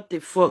 What the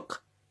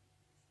fuck?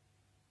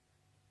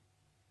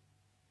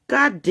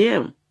 God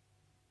damn.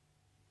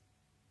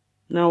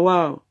 Now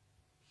wow.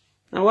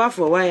 Now wow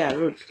for why I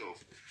wrote.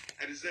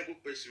 I resemble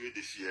persuade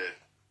this year.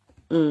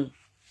 I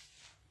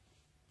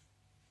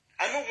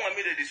don't want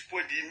me to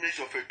display the image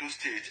of Edo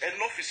State.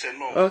 Enough is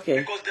enough. Okay.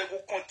 Because they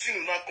will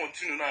continue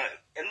now.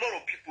 A lot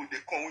of people they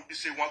come when they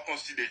say one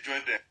country they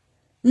join them.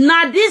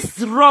 Now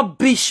this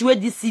rubbish where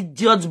this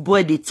idiot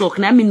boy they talk,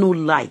 now me no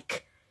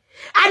like.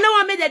 I know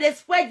I made that they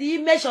spoil the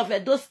image of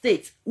Edo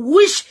State.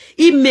 Which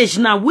image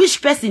now?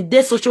 Which person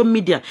their social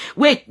media?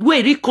 Where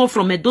it come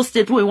from Edo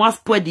State? Where want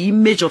spoil the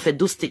image of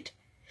Edo State?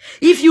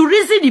 If you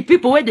reason the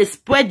people where they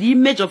spoil the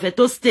image of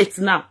Edo State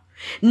now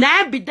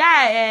be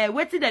that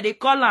what that they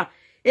call her?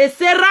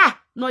 Sarah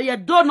no ya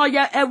do no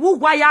ya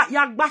ewugwa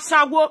ya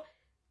gbasawo.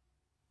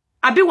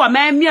 Abi wa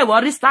me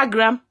or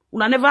Instagram.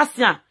 Una never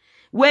see.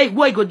 Where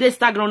go the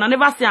Instagram? Una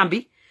never see am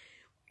be.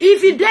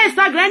 If you dare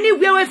Instagram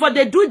anywhere for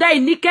they do that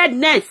in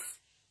nakedness.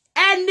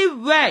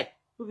 Anywhere.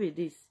 Who be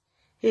this?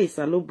 Hey,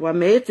 Salobwa,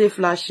 me ete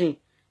flashing.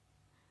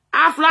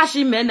 A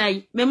flashing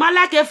menai. Me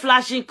malake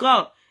flashing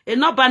call. E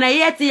no bana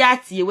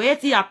yeti we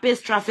yeti a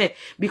pace traffic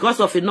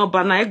because of a no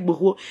bana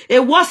egbo. E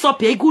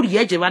WhatsApp e good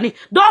yejevani.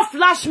 Don't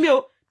flash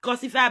me,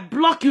 because if I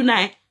block you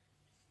now,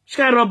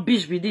 share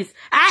rubbish be this.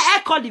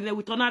 I call you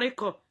with another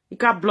call. You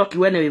can't block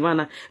you anyway,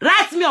 man.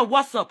 Write me on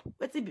WhatsApp.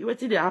 What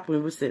did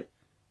happen? We say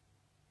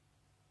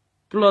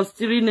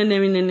 +3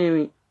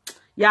 nenemi.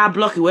 Yeah, I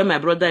block you when my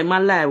brother in my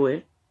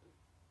life.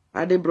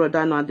 I did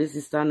brother no, this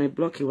sister no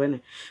block you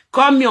when.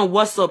 Call me on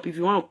WhatsApp if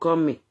you want to call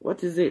me.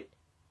 What is it?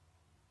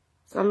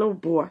 Hello,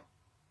 boy.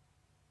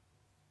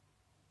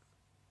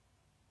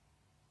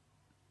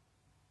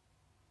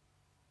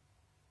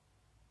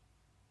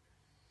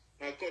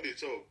 I call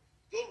it all.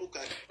 Don't look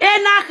at it.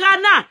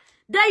 Nakana.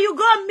 Then you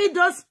go meet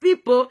those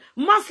people,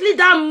 mostly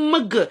that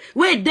mug,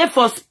 wait there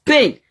for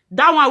Spain.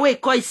 That one way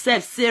call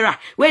itself Sarah.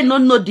 We no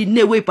know the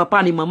name way papa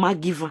and mama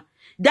give her.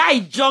 That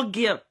is your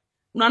girl.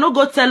 Now no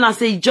go tell her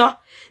say Joe,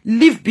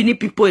 leave Benin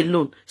people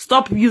alone.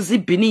 Stop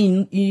using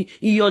Benin in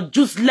your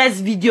useless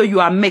video you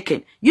are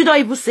making. You don't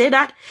even say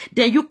that.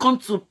 Then you come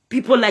to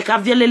people like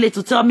Avielele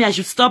to tell me I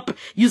should stop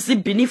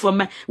using Benin for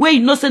me. Where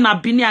you know say na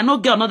Benin, I no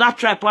get another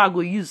tribe I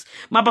go use.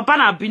 My papa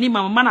na Benin,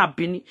 my mama na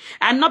Benin.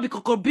 And not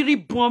because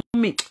Kobiri born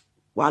me.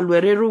 While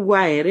we're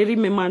why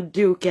me man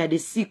do okay, they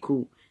sick.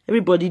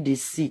 Everybody they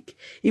sick.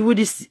 Even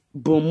this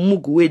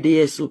bomb way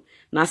they so.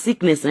 Na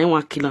sickness I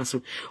want kill us.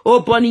 O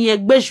boni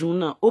yegbeju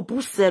na o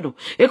busero.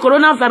 E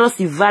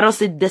coronavirus virus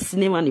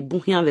destiny man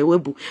ibuhian the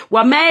webu.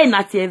 Wa me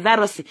na tie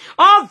virus.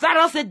 O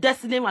virus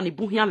destiny man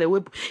ibuhian the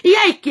webu.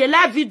 Iye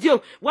ikela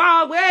video.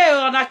 Wa we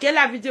ona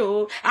kela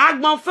video.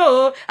 Agbon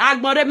fo,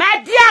 agbon re me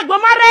di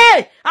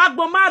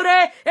agbon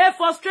mare. E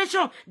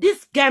frustration.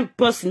 This game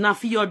person na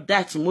feel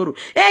die tomorrow.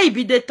 E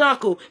be the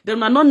talk o. But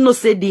na no know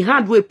say the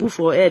hand we put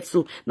for head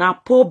so na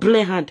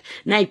problem hand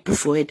na I put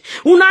for head.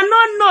 Una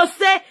no know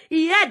say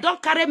he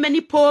don't carry many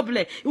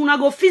problems. Una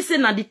go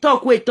fixing and the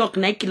talk we talk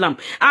na kill.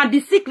 And the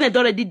sickness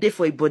already there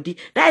for a body.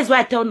 That is why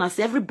I tell us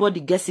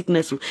everybody get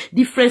sickness,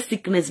 different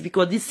sickness,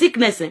 because the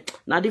sickness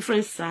na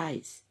different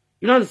size.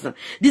 You know understand?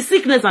 The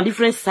sickness and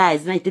different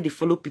size. Now they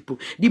follow people.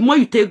 The more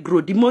you take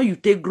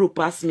grow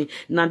past me.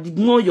 Now the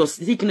more your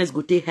sickness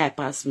go take high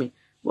past me.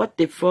 What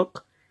the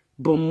fuck?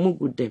 Bomu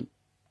with them.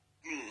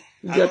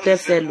 Just tell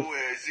fellow.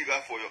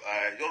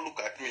 Don't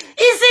look at me. Is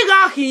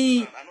it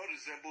he? I don't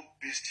resemble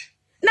beast.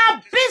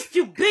 Now beast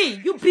you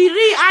be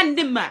real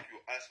animal. You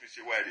ask me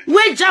say why they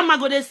Where Jama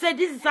go they say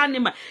this is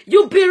animal.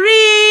 You be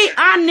real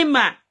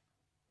animal.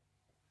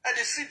 and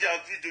they see their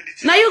video.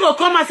 Now you go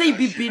come and say you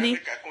be Benin.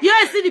 You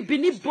ain't see the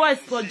Benin boys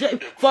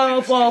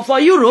for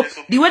Europe.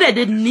 The way that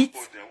they neat,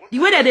 the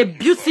way that they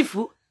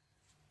beautiful.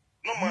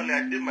 Normally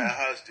I did my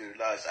house they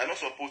relax. I'm not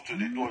supposed to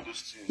do all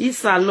those things.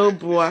 It's a low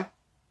boy.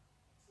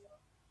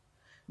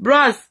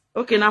 Bros,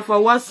 okay, now for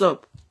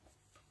WhatsApp.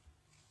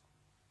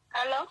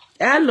 Hello?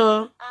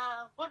 Hello.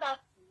 Good afternoon.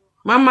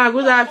 Mama,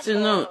 good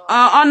afternoon.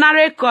 On a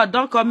record,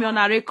 don't call me on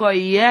a record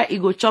here. You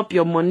go chop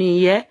your money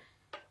here.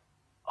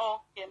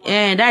 Okay,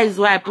 And that is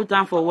why I put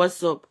on for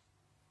WhatsApp.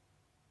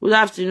 Good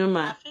afternoon,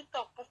 ma.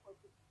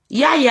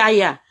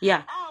 Yeah.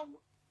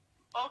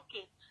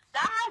 Okay.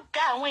 That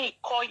guy when he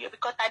call you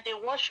because I did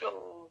watch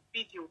your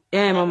video.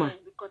 Yeah, mama.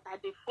 Because I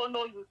did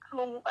follow you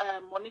through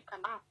Monica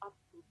now.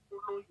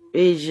 Follow you.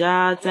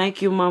 Eja,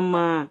 thank you,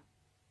 mama.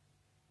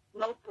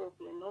 No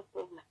problem.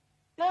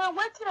 Now,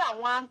 what I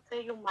want to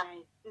tell you,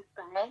 my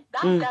sister,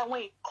 that guy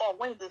when he call,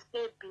 when they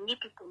say Benin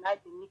people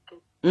like the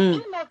naked,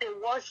 you know they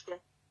watch them.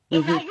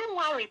 If you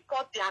want to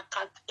report their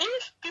account,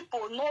 if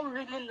people don't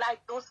really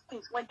like those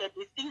things when they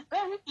see, it's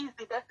very easy.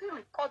 They still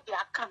report their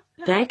account.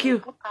 Thank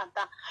you.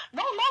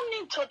 No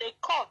need to they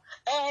call.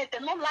 They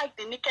don't like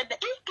the naked.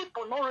 If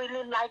people don't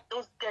really like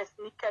those guys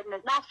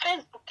nakedness, now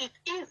Facebook is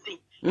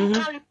easy. You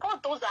can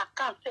report those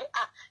accounts. Say,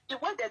 the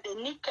way that they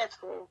naked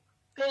for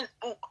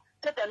Facebook,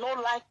 say they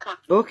don't like them.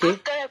 Okay.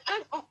 After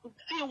Facebook,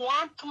 see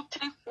 1, 2,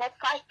 3, 4,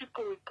 5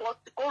 people report,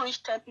 go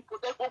reach 10 people,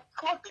 they go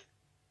for the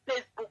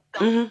Facebook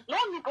down. No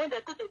need when they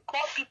do they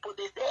call people,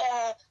 they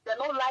say they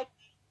don't like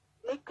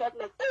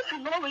nakedness. If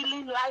you don't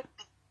really like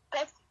the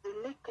person the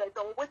naked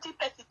or what the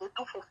person they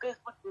do for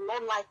Facebook, you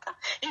don't like her.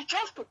 It's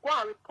just to go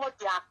and report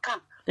their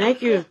account.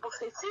 Thank you. Facebook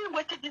say, see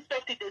what this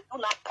person they do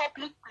in a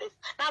public place.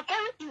 Now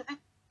very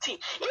easy thing.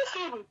 If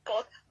you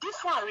report,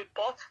 this one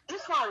report,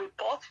 this one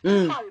report,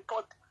 this one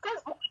report.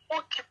 Facebook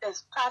will keep them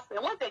traffic.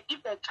 When they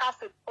give them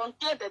traffic,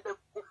 until they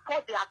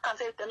report their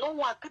account, they don't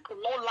want people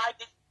don't like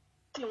it.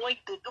 What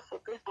they do for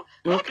Facebook.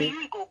 Okay.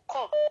 Maybe you go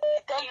call.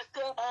 Then you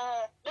say,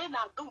 then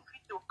I do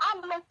video. How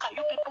long can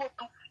you people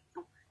do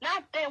video? Now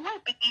then when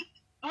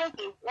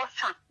they watch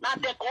them, now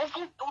they go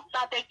do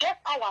now they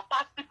get power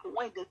past people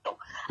when they talk.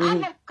 How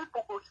long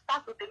people go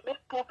start to make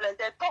problems?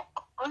 They talk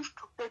going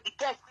to say the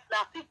guest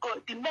now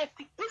the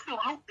message. If you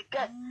look the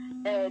guest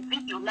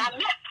video, now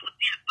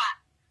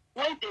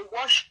when they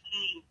watch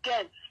the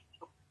guest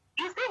video.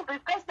 You see the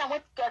first time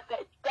when the guest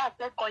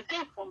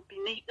said from Benin.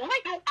 Benin. When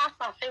you ask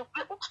and say,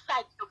 which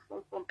side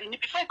you from Benin,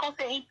 before you can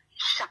say him,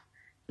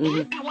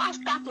 if you want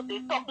to start to the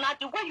talk, now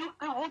the way you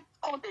won't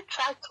come, they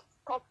try to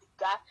stop the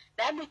guy,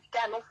 that makes the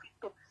guy not fit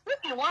to. If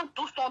you want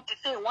to do something,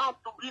 say you want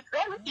to, it's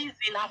very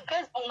easy. Now,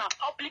 Facebook, now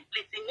public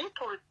place, they need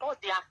to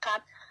report their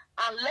account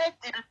and let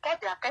the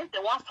report their account. They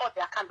want for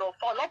their account or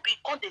for not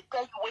because they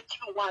tell you what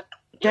you want to.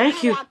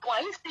 Thank you. Want to,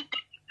 I see the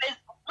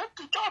Facebook, make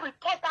the job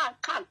report that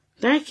account.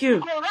 Thank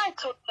you. Go right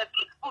to the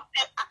Facebook.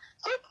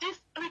 So these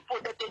people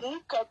that they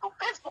need to do,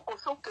 Facebook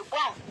also okay,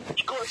 wow,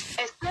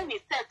 because explain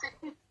itself.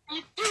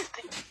 It's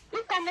easy.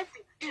 Internet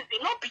is easy.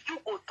 Not be you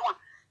go do.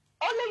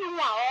 Only you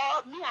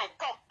are me. I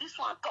talk. This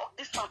one talk.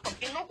 This one talk.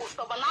 You know go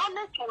stop. But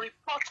now need to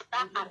report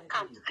that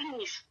account.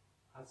 Finish.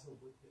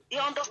 You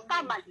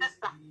understand, my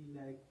sister?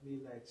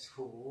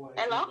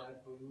 Hello.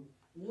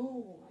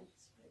 No.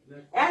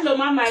 Hello,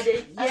 Mama.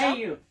 They hear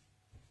you.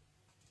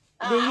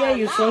 They hear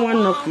you.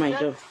 Someone knocked my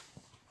door.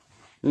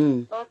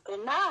 Okay,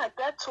 now I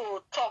get to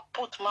talk,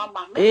 put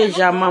Mama.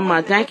 Asia,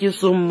 Mama, thank you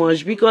so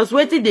much. Because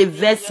what did they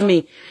vex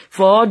me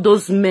for all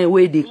those men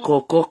where they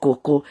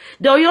coco.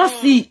 They'll you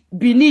see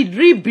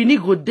Bini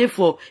go there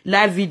for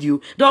live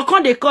video. They'll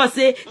come they call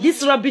say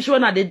this rubbish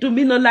one that they do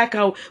me not like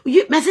how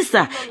you, my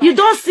sister, you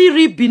don't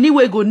see Bini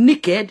where go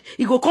naked.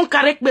 You go come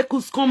correct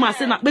Bekus come and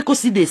say na Bekus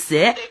see they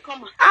say.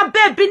 I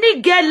bet Bini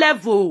get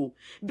level.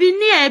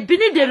 Bini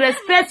they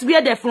respect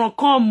where they from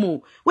come.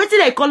 What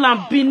did they call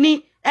them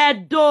Bini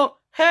Edo?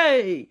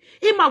 Hey,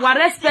 ima wa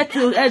respect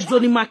to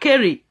Zoni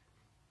Makeri.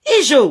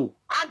 Ijo.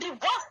 And the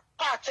worst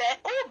part,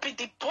 who be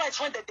the boys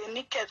when they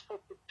naked for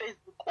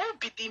Facebook? Who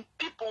be the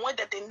people when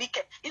they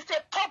naked? It's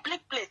a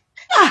public place.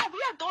 Now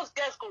where those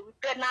guys go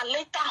repair now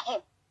later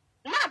home.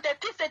 Now they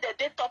say that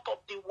they top of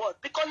the world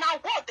because now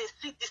what they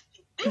see this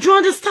thing. Do you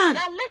understand?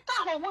 Now later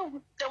home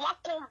when they want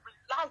to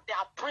relax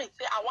their brain,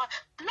 say I want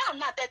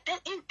now that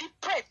they in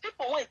depressed.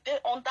 People when they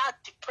under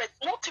depressed,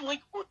 nothing when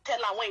you go tell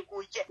and when you go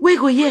here. We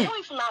go here. You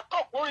know if not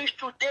talk worry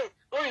today,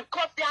 worry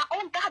because they are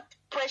under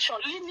depression.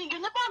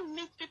 You never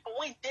meet people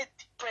when they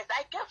depressed.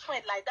 I get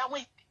friends like that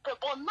when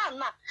depressed, but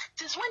now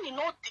just when you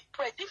know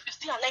depressed, if you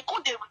see and like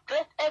they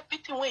regret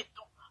everything when you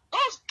do.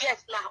 Those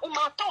guests now,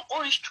 talk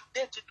orange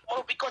today to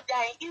tomorrow because they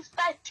are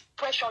inside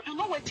depression. You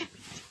know what it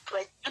is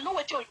depressed. You know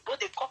what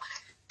they call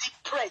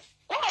depressed.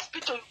 Go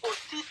hospital, you go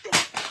see them.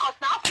 Because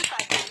now people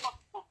are not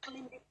for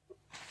clinic.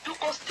 You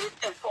go see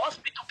them for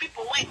hospital.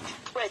 People who are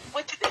depressed.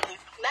 What did they do?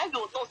 Now you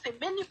know, say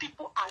many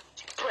people are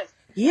depressed.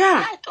 Yeah.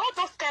 Right, all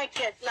those kind of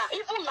guests now,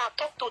 even now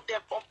talk to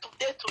them from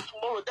today to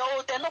tomorrow,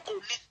 they're not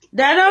going to listen.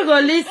 They're not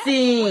going to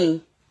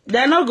listen.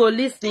 They're not going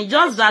to listen.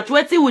 Just that,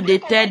 what would they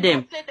tell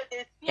them?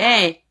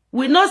 Hey.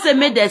 We not say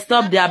make they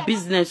stop their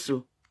business,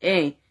 so.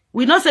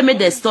 We not say make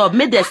they stop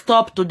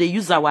to they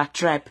use our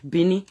tribe,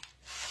 Bini.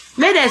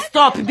 Make they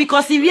stop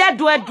because if you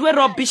do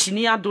rubbish in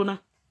here, don't.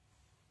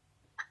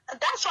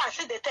 That's why I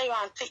say they tell you,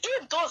 auntie,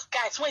 if those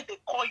guys when they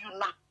call you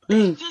now,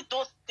 they see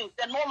those things,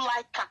 they don't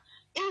like her.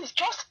 It's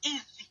just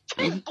easy.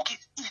 Facebook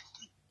is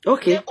easy.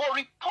 Okay. They go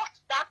report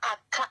that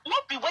account.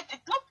 Not be waiting.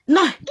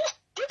 No.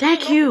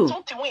 Thank you.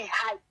 Something we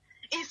hide.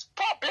 It's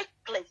public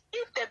place.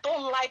 If they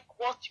don't like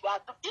what you are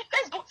doing, if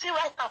Facebook see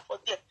right now for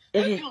them,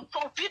 if you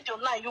some video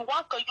now, you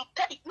want to, you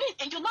tell me,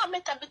 and you not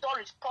make a little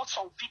response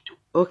on video.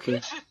 Okay.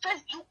 If you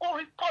say you go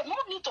report, no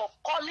need of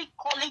calling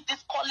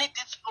this,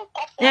 you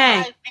call for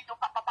live video.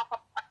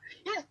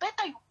 It's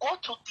better you go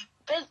to the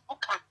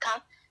Facebook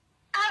account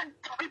and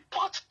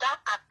report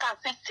that account.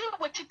 Say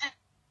what it is.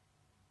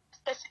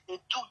 Person they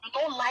do, you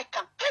don't like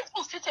them.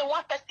 Facebook say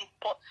one person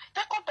report,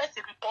 second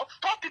person report,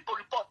 4 people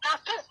report. Now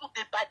Facebook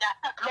they buy that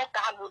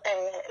local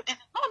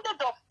this is not need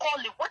of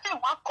calling. What they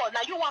want call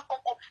now you want to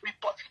go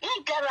report. You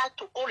get right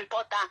to go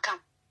report that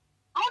account.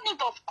 No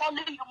need of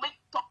calling you make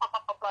talk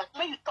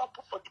make you talk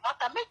for the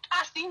matter. Make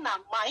us in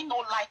and mind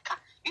no like her.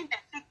 In the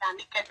thing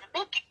and can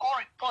make it go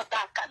report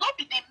that account. Not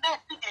be the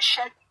message they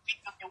share the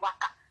video the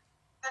worker.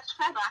 That's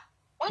fair.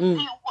 When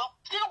you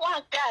see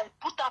one guy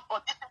put up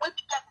for this, when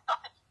the guy is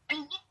talking.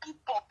 Believe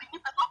people,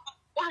 not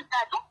one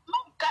guy, no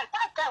guy,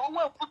 that guy who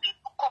will put in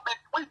comment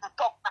when they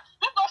talk now.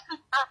 They don't sleep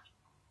happy.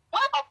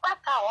 One of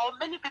that or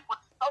many people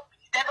stop,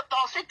 they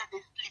don't say that they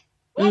sleep.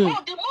 Well,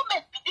 the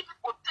moment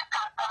people take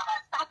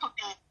start to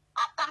the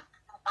attack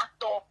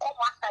or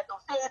come outside or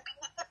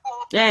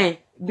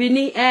say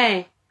Bini,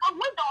 And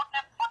when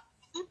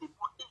the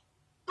people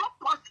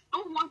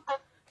don't want them.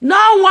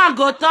 No one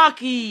go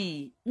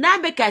talkie. Now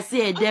make I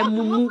say them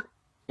mumu.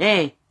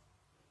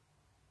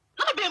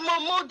 Not be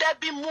mumu, that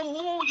be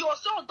mumu. You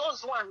saw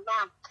those ones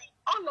now.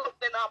 All of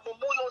them are mumu.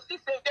 You see,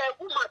 say the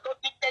woman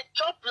don't think they're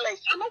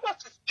jobless. You know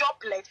what is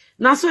jobless?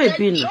 Now so it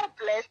been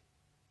jobless,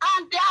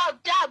 and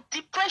they are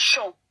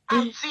depression.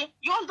 And see,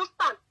 you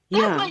understand?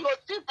 That's why you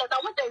see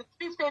that when they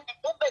see say the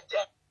moment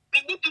we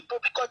need people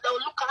because they will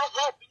look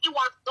ahead. We need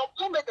one. The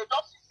moment they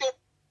don't say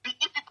we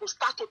need people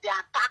start to they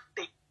attack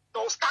them.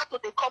 They'll start to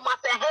they come and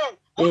say, hey,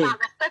 we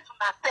respect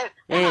myself.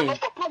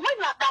 But when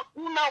you are that,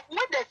 when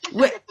they see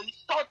that they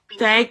start being,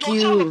 thank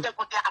you.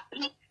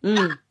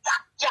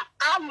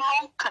 How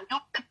long can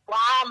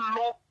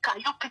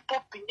you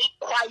people be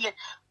quiet?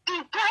 The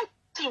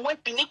when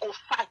Benin go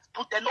fight,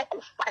 but they not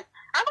go fight.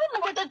 I don't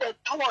know whether they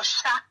do or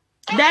shot.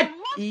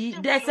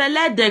 They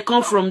select they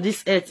come from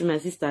this earth, my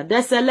sister.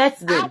 They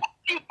select them.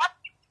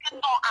 No,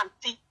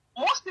 auntie.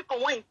 Most people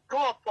when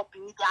grow up for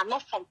Benin, they are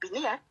not from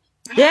Benin.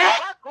 Yeah.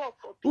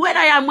 Where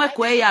I am work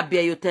where you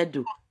be you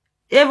tedo.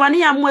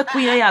 Evani am work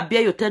where you be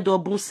you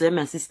tedo bunse,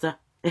 my sister.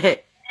 Yeah.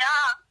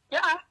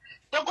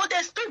 They go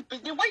they speak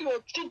Benin when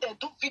you see they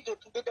do video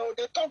together,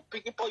 they talk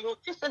Benin, but you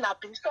see na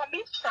Benin. So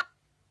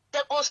they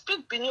go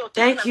speak Benin.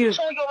 Thank you.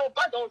 So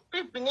Yoruba don't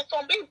speak Benin.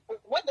 Some people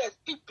when they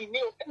speak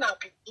Benin, they na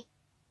Benin.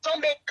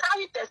 Some they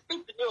carry the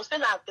speak Benin, say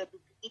na the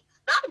Benin.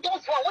 Now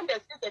those one when they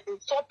say that they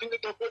saw Benin,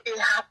 they go they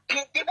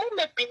happy. They won't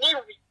make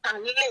Benin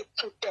retaliate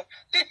to them.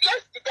 Since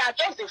yesterday, I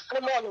just a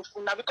follow on the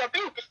phone now because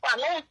before I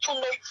know to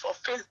know you for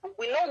Facebook,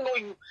 we don't know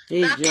you.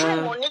 Now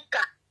through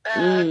Monica.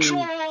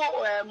 Through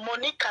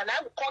Monica, and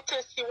I will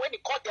contact you when they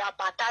call the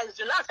advertise.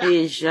 You know,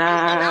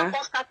 I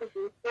start to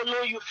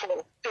follow you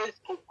for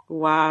Facebook.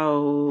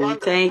 Wow,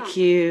 thank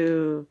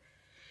you.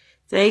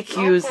 Thank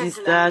you,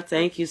 sister.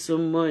 Thank you so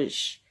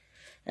much.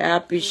 I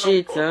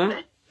appreciate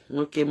it.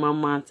 Okay,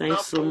 Mama.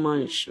 Thanks so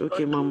much.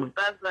 Okay, Mama.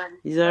 Bye-bye.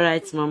 It's all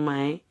right,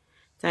 Mama. Eh?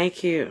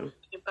 Thank you.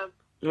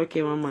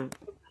 Okay, Mama.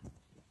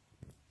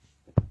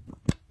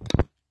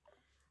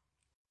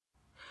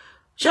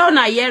 Show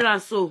na here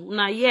and so.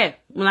 Na here.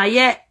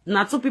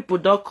 Na two people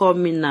don't call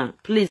me now.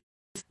 Please.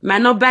 My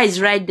number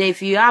is right there.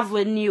 If you have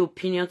any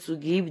opinion to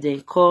give,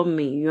 then call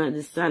me. You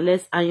understand?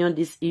 Let's iron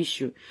this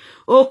issue.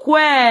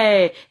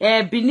 Okay.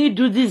 Bini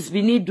do this.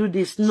 Bini do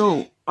this.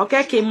 No.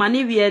 Okay,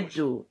 mani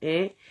viedo.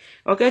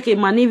 Okay,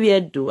 mani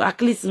viedo.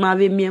 At least ma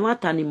ve mi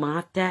watani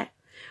mahata.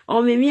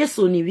 O me mi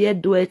so ni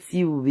viedo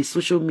eti with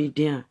social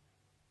media.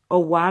 O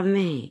wa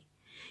me.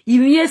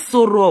 Imie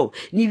soro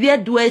ni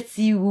viedo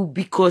eti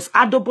because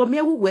adobo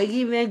me wu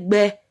wegi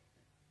megbe.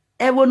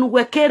 Everyone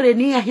we kere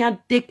ni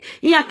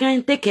ya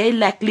can take a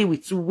likely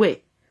with you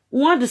way.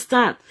 You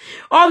understand?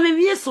 Or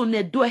maybe so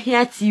ne do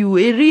here to you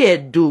a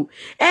do.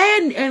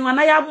 And when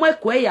I am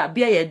work where ya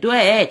be a do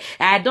I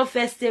don't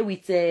first stay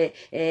with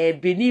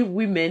Benin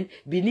women,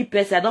 Benin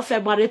person, I don't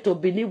first married to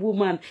Benin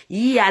woman.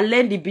 I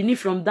learn the Benin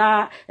from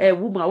that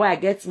woman where I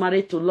get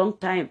married to long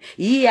time.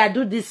 I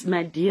do this,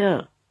 my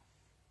dear.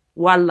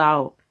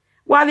 Walao.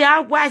 Wabi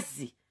a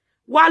wazi.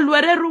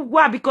 Walwereru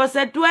wa because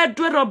I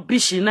do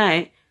rubbish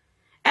na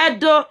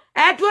Edo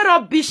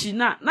rubbish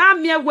na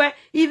miewe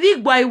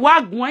ivigbo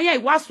iwagun ye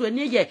iwaso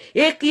ni ye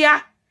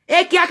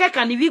ekia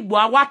keka ni vigbo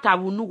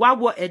awatawu nu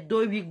wawo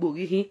edo ivigbo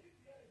hihi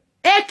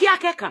ekia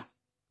keka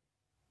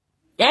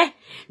that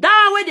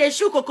one wey dey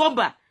shoot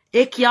cucumber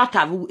ekia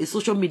tawu e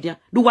social media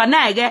do wa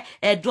na ege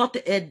edo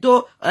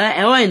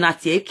na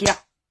ti ekia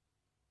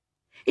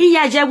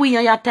iya je wi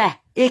yan yata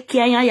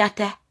ekia yan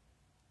yata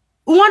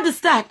you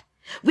understand?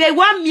 We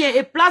want me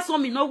a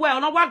platform in nowhere,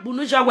 no work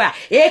bunuja where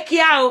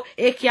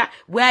ekia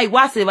where I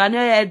was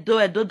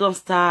edo don't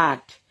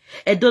start.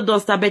 Edo don't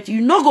start, but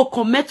you no go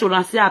comment on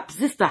and say,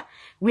 sister,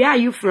 where are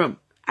you from?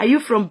 Are you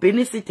from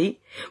Benin City?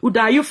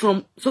 Are you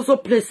from so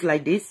place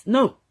like this?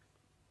 No.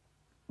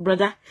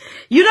 Brother.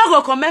 You no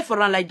go comment for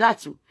like that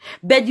too.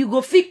 But you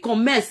go fit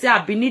comment say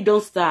Benin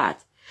don't start.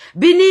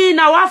 Benin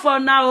na what for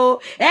now?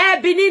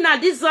 Benin na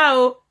this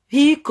one.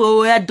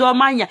 Hiko edo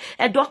manya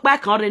edo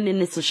back on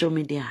in social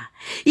media.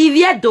 If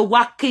you do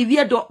work, if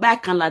you do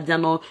back on la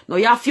no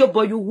ya fio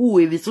boy you who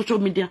with social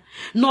media.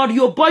 Nor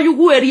your boy you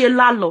who eri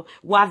lalo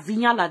wa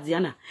vinya la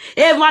diana.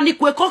 Wani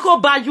kwe koko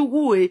ba you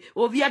who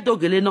ovia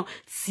dogele no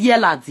sie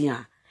la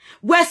diana.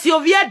 We si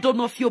ovia do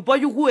no fio boy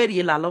you who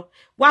eri lalo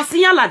wa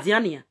sinya la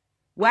diana.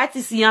 What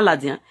is sinya la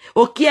diana?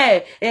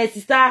 Okay,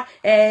 sister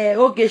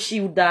okay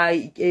she uda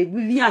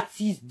we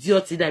ati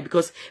idiot die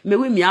because me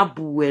we mi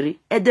abu weri.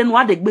 And then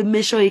what they be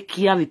make sure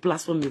kia the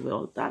platform me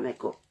all time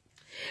ago.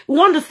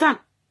 You understand?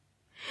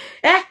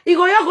 You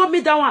go me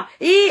that one.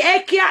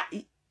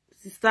 Kia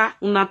sister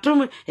una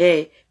trum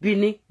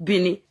bini.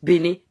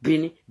 Bini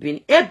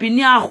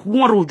a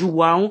wonroju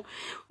wa.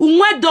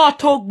 Unwe do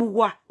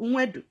togbuwa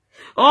unwe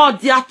oh,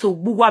 diato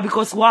buwa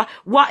because wa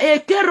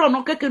ekero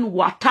no keken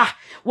wata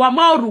wa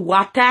mauru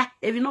wata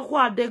if you know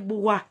what deg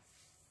buwa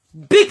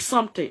big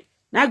something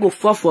na go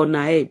fall for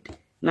na head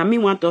na me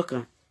want talk.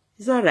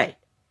 It's all right.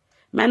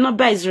 My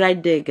number is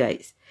right there,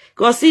 guys.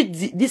 Cause see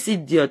this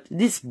idiot,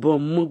 this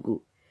bomb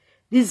mugu,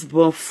 this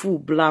bomb fool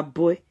black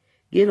boy.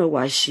 You know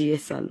what she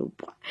is a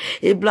lupa.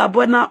 A black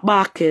boy not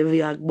back every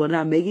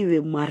agbona make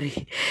him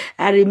marry.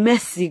 I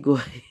remember go.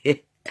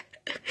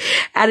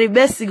 I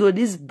remember go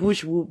this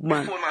bush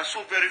woman.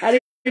 I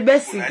remember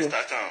go.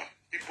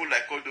 People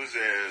like all those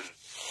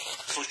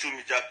social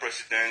media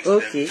presidents.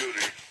 Okay.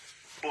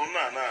 But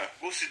now,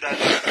 go see that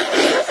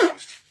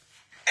post.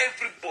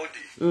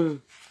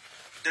 Everybody.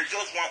 They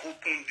just want to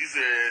open this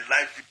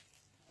live.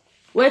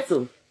 Wait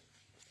till.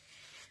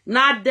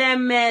 Not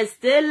them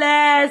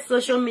still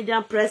social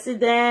media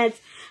president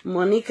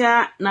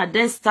Monica. Not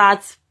then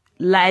start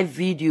live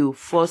video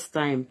first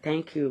time.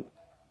 Thank you.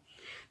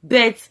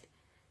 But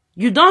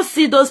You don't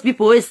see those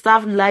people who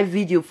start live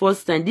video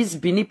first time. These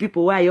Benin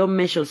people where I all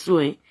mention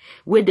so,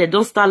 where they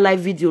don't start live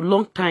video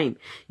long time.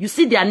 You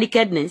see their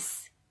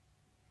nakedness.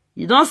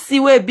 You don't see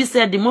where be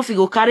said the Murphy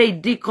go carry a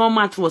dick come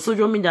out for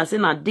social media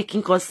saying a dick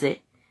in cause.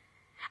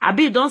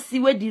 Abi you don't see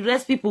where the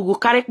rest people go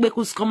carry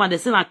bekus come out they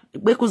say na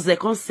bekus they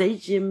can say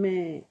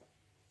jeme.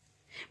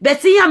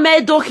 But ya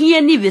me do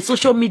here ni the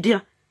social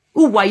media.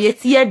 Uwa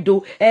yeti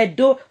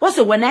edo. What's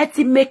the when I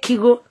ti make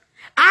go?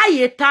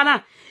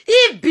 Ayetana.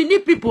 If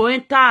Benin people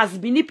enters,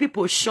 Benin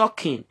people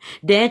shocking.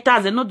 They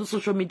enters, they not do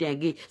social media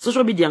again.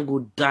 Social media go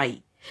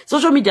die.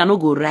 Social media no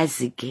go rise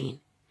again.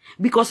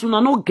 Because we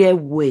not get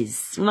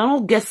ways. We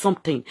not get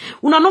something.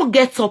 We not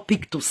get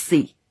topic to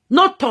say.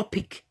 No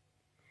topic.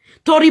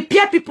 To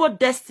repair people's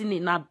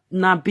destiny,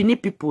 na Benin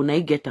people, na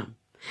get them.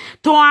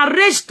 To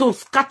arrange to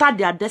scatter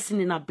their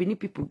destiny, na Benin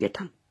people get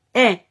them.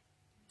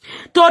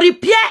 To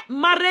repair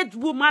married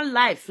woman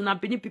life, na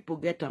Benin people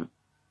get them.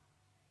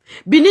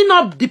 Benin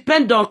not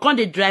depend on can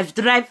they drive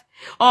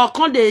or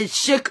can they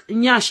shake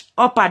nyash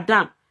up and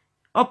down.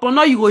 Up or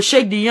no you go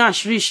shake the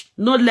nyash reach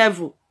no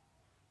level.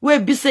 Where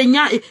be say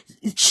nyash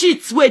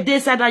cheats where they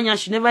said that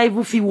nyash never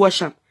even feel wash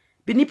them.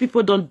 Benin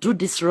people don't do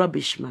this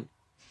rubbish, man.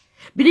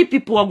 Benin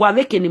people are going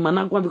make any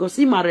managua because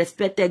he ma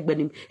respected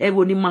benim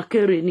evoni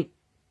makere ni.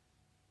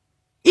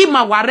 He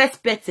ma wa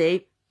respect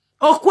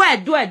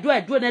okwe do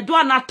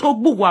na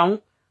togbu wa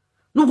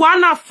no wa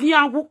na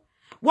fianwu.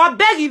 What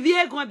beg if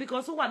you going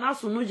because who want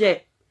us to know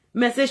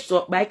message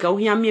to by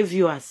hear me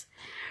viewers.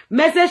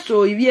 Message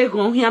to if you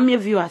going hear me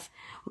viewers.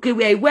 Okay,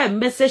 we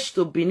message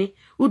to Bini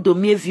who do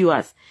me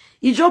viewers.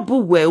 Ijo bu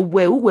we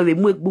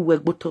mu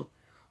boto.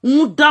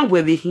 Down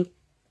we hin.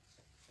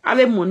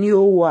 Ave money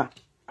o wa.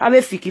 Ave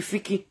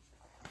fiki.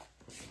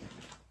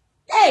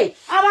 Hey,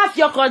 ava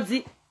fio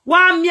kozi.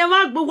 Wa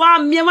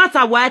mie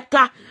ta wa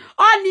ta.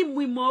 Oni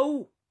mu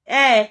mo.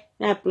 I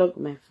plug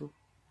my phone.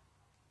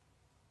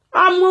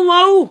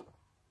 Amu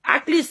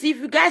at least if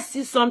you guys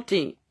see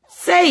something,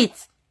 say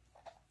it.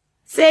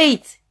 Say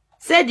it.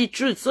 Say the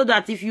truth so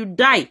that if you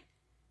die,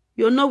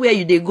 you'll know where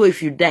they go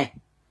if you die.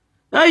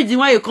 Now you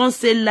why you can't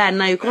say lie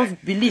now, you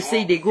can't believe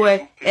say they go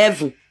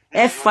heaven.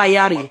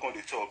 Fiery.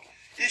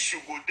 If you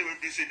go there when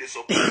they say they're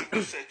supposed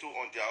to settle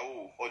on their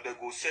own or they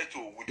go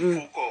settle with the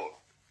phone call,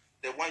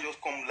 they want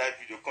just come live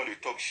video call they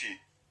talk shit.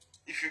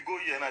 If you go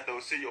here now, they'll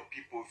say your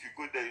people, if you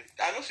go there,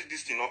 I don't see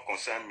this thing not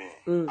concern me.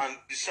 And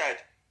besides,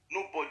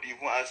 nobody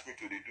even asked me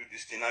to do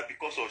this thing. Now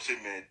because of say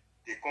man,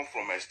 they come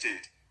from my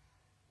state.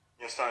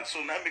 You understand? So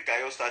now make I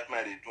just start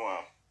my do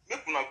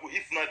make una go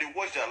if now they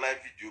watch their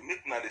live video,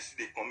 make una they see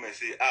they comment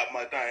say,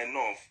 madam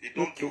enough, it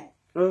don't do.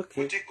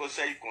 Okay. Put it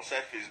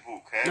concern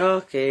Facebook,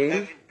 Okay.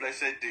 Every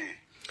blessed day.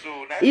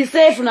 So he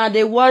say if now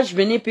they watch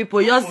Benin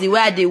people, just the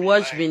way they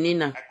watch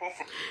Benin.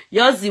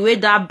 Just the way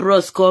that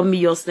bros call me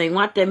yesterday.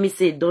 One tell me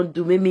say don't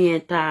do me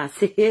enter.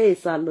 Say hey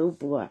salon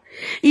boy.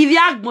 If you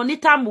have money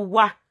time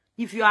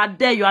if you are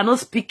there, you are not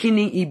speaking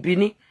in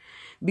Ibini.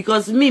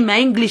 Because me, my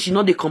English, you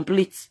know, they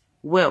complete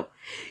well.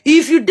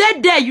 If you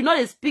dead there, you know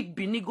they speak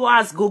Bini, go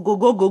ask, go,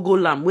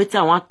 lamb. Wait,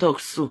 I want to talk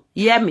soon.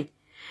 You hear me?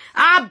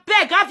 I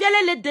beg,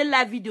 Avielele the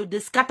live video, they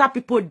scatter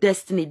people's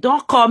destiny.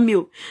 Don't call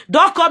me.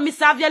 Don't call me,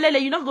 Avielele,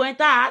 you not going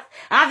to ask.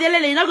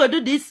 Avielele, you not going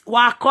to do this.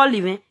 What I call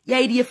him, yeah,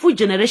 it's a full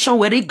generation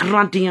where they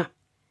grand here.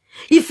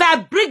 If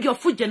I bring your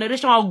full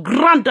generation, I'll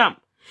grand them.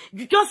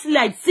 You just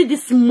like, see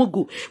this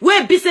mugu.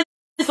 Where be say,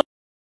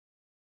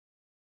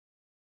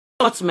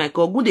 my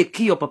God, go they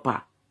kill your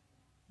papa.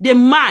 They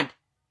mad.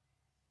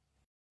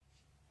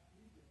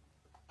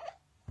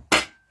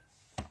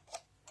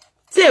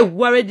 Say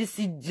worry this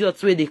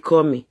idiot where they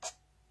call me.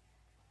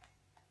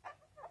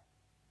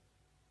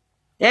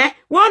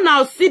 One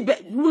now see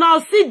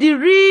the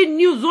real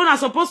news one are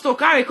supposed to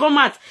carry come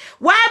out.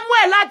 Why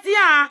more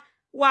latia?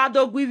 Why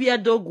dog we are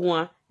dog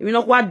one? You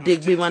know what they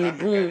be money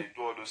boom.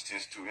 Do all those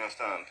things too, you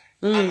understand?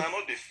 And I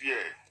know they fear.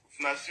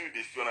 If I see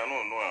they fear, I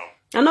don't know.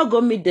 I not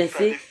go meet them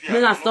say,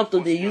 men I stop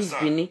to the use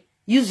Bini.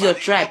 Use your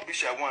tribe.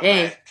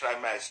 Try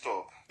my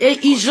stop.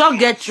 Ijo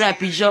get trap,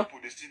 Ijo.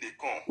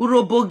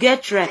 Urobo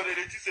get trap. Because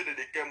they say that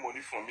they get money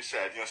from this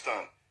side, you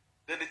understand?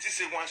 Then they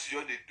say once you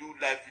they do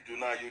live video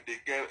now, they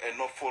get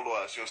enough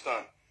followers, you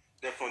understand?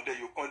 Then from there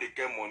you can't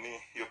get money,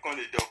 you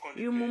can't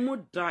You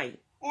mumu die.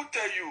 Who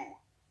tell you?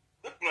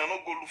 People are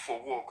not go look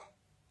for work.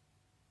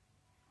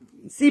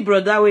 See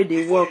brother where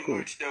they work. They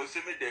will say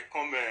me they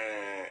come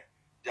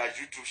their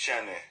YouTube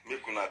channel.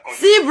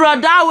 See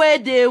brother where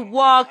they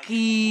work.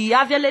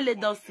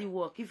 Avielele does see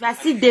work. If I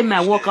see them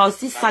my work, I'll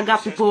see saga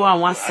people and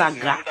one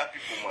saga.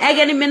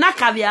 Again, me na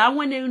kavia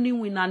when they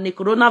win and the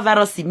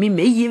coronavirus me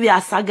yive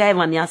a saga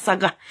even a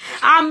saga.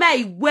 I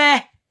may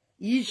where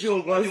you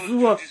should go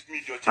work.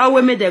 How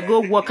we may they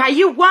go work? Are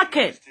you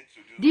working?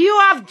 Do you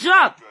have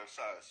job?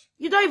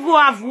 You don't even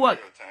have work.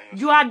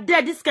 You are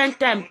dead this kind of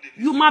time.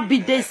 You might be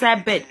there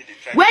inside bed.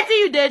 What do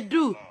you they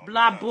do?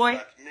 Blah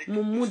boy.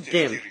 Mumu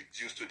them.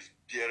 Reduced to the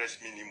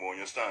barest minimum, you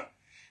understand?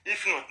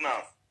 If not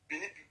now,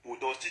 many people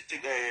don't still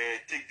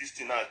take this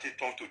thing now, take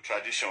turn to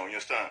tradition, you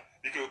understand?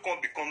 Because it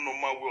can't become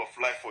normal way of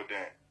life for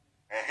them.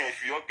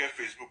 If you don't get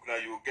Facebook now,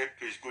 you will get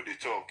page, go to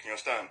talk, you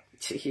understand?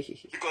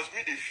 Because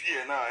me the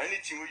fear now,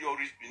 anything we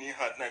always been in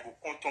hand now, go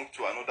come talk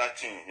to another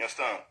thing, you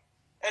understand?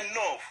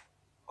 Enough.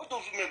 All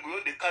those women go,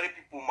 they carry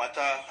people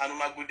matter, and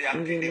go they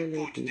acting, they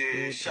put,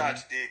 they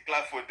shout, they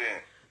clap for them.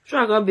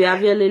 Sure, go be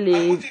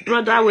Avielele,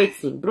 brother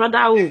waiting,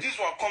 brother who? If this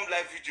one come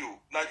live video,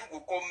 now you go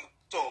come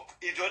talk.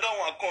 If the other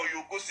one come,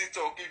 you go see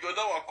talk. If the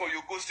other one come,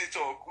 you go see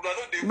talk.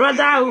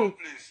 Brother who?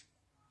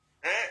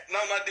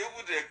 Now they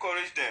would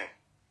encourage them.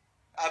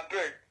 I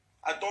beg,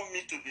 I don't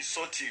mean to be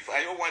sortive.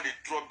 I don't want to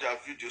drop their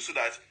video so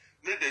that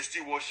maybe they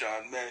still watch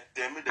and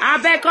I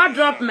beg, God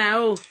drop my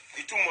own.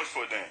 It's too much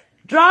for them.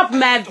 Drop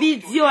my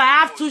video. I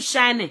have to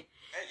shine it.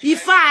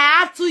 If I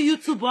have to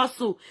YouTube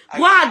also,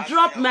 go and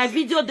drop my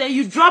video, then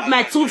you drop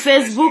my 2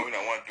 Facebook,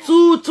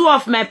 2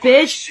 of my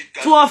page,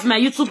 2 of my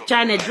YouTube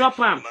channel. Drop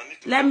them.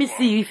 Let me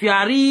see if you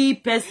are real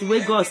person we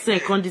God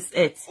sent on this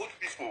earth.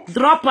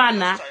 Drop her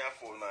now.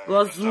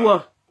 God's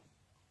word.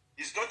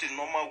 It's not a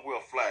normal way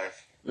of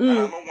life. I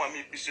don't want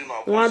me to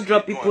one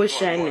drop people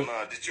shining.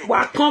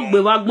 Wakon be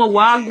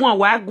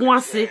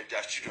wagwan say.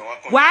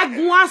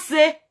 Wagwan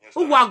say.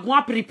 Who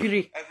wagwan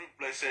pripiri.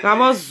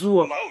 Come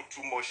zuo.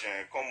 Too much,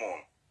 come on.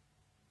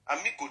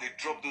 And me go they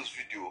drop those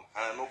videos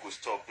and I no go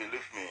stop,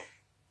 believe me.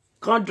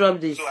 Can't drop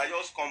this. So I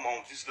just come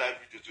on this live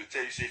video to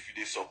tell you say if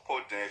they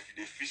support them, if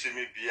they fish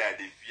me behind,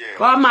 they fear.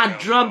 Come and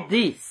drop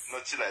this.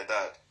 Nothing like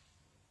that.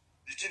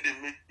 The thing they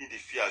make me the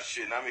fear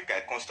shame. Now make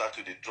I can't start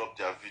to they drop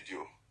their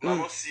video. I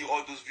don't see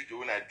all those videos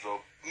when I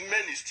drop.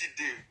 Many still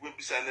there when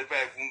I never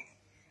even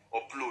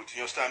upload.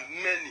 You understand?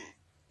 Many.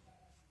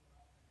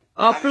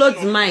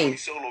 Upload mine.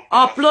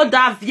 Upload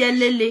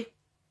Avielele.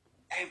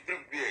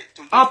 Everywhere.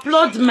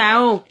 Upload my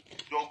own.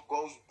 Don't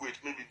go wait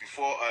maybe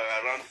before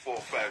around 4 or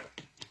 5.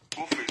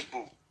 Go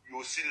Facebook. You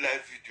will see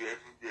live video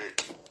everywhere.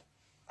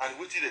 And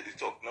what did they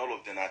talk? All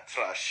of them are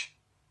trash.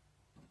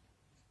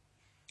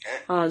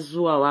 Because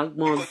the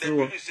people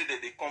say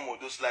that they come on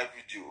those live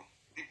video.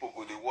 People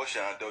go they watch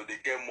and they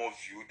get more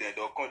view, then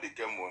they'll come they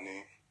get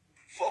money.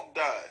 Fuck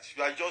that.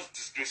 You are just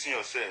disgracing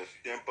yourself.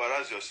 You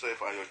embarrass yourself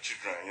and your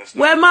children.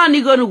 Where man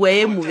you gonna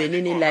wear moving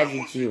any live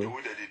video?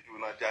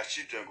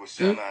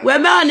 Where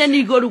man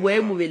any go to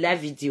wear movie live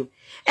video?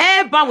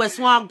 Ba we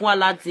swan gwa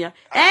latia.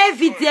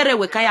 Video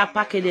we kaya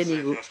packet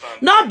any go.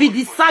 Not be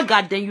the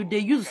saga then you they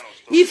use.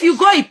 If you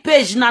go a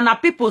page na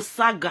people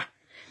saga.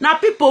 Na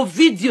people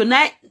video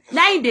na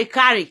they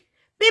carry.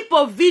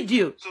 People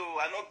video. So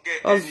I don't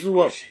get any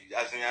pushy,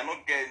 as in I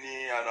don't get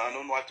any, I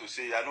don't know what to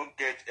say. I don't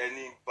get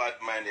any bad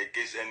mind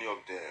against any of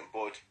them.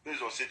 But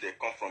based on say they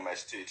come from my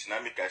state, now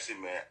make I say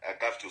man, I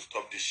have to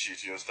stop this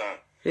shit. You understand?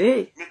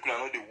 Hey. Make I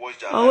know they watch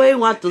that. Oh, we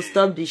want to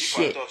stop this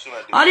shit.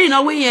 Oh, you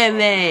know we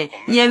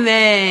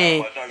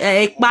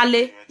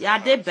ekpale ya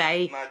de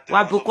bai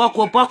wa buko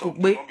ko boku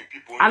gbe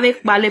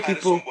avec pale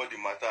people.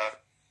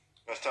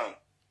 Understand?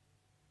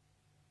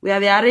 We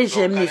have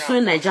arranged me so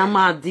in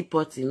Nigeria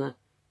deporting now.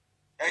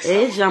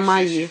 She's a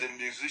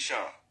musician.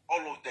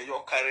 All of them,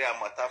 your career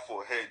matter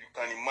for her. You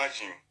can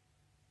imagine.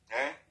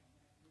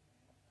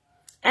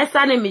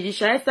 Esa ne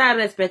musician, esa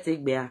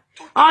respected bear.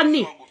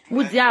 Oni,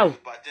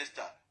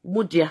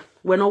 Mudia.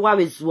 When I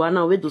was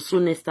one, we do so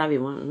next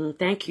time.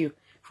 Thank you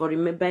for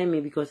remembering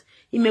me because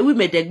he may we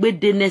made a good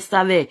day next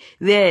time.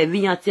 Where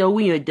we are tell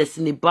we your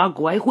destiny bag.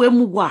 Why,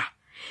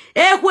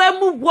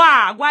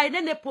 why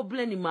then the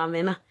problem ni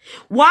mamena.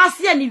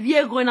 Wasi ani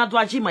vie going na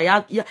dwajima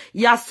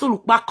ya sulu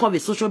back cover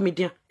social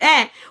media.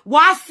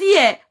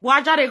 Wasi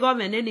wajare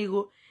government any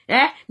go.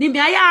 Ni mi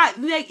aya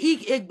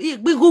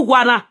bigu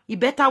gwana I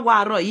better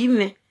waro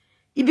ime.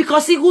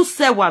 Because igu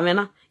se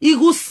wamena.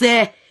 Igu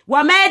se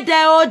wa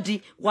mede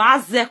odi wa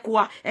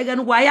zekwa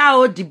egenu wa ya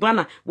odi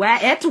bana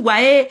wa etu wa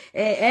we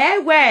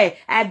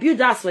I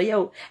build house for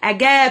you I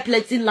get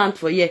plenty land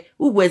for you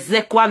we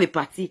zekwa me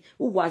party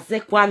wa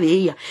zekwa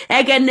me ya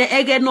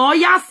egen o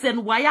ya sen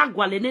wa ya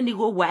gwale ne ni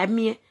go wa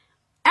mi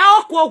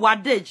okwo wa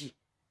deji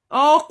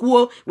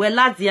okwo we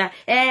ladia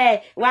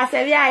wa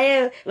se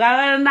bia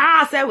wa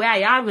na se we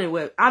ya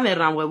we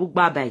ameran we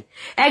gba bai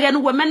egen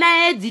we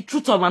mena the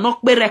truth of an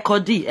okpe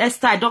record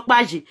style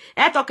dokpaji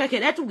etokeke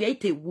etu we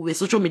ite we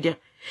social media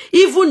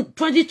even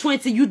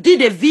 2020 you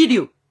did a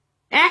video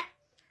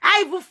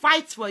I even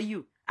fight for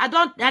you I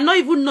don't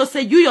even know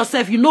say you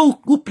yourself you know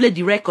who played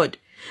the record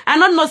I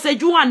don't know say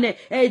you and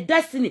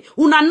Destiny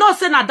una know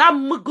say na that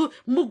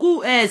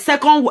mugu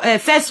second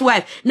first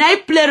wife na he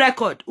play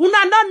record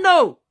una don't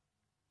know.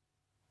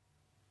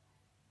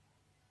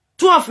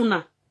 Two of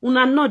una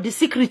know the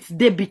secret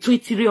dey between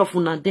 3 of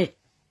una there.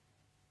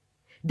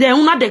 Then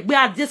una degbe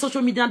ade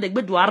social media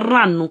degbe do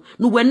aranu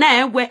no we na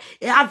enwe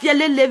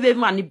Avielele leve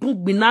man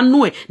bugbi na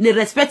nu ne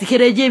respect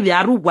kereje vi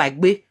arugwa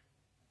gbe.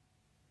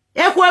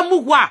 Ekwe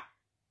mugwa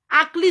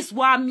at least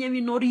wa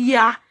miemi no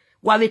ria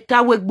wa we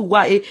tawe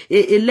gbugwa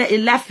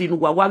elafin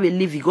wa we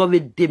live go we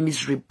de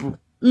miserable.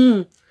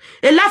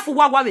 Elafu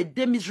wa we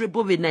de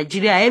miserable we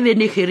Nigeria eve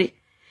ne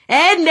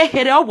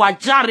here o wa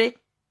jare.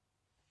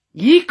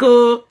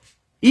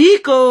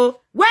 Iko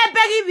Where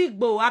begi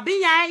vigbo, abi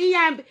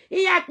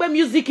iya pe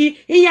music,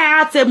 iya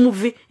arte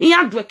movie,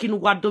 iya dweki no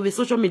wado ve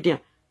social media.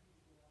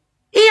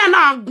 Iya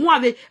na agun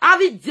ave,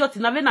 avi idiot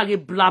na ve na ge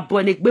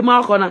blabo ne gbe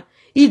ma kona,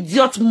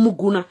 idiot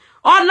muguna.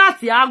 Ona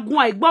ti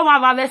agun igbo ma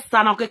va ve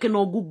sana keke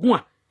no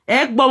gugun.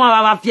 Egbo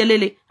ma va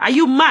Avielele. Are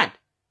you mad?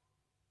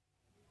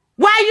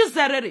 Why you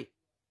zerere?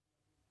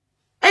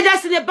 E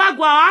desi ne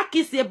bagwa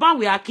akisi e ban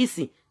we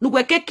akisi.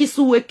 Nugwe ke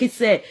kisu we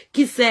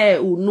kise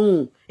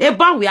unu. E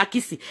ban we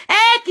akisi.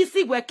 E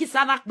kisi we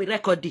kisa na pe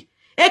rekodi.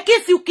 E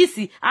kisi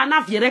ukisi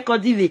ana vie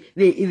rekodi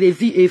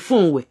ve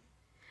phone we.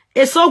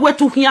 E so we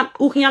tu hian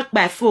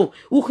pa phone.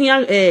 U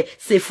hian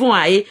se phone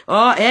aye.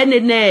 O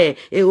ne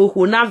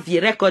o na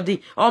vie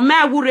rekodi. O me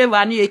wure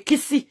wa ni e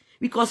kisi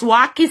because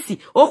wa kisi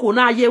o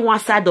na ye one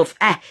side of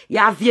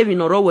ya vie we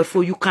no ro we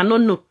for you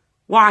cannot know.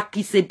 Wa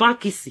kisi ban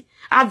kisi.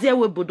 Adie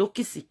we bodo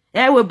kisi.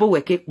 We bo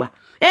we kekpa.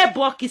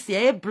 Bo kisi,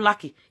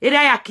 blacki.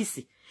 Area ya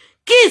kisi.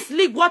 Kiss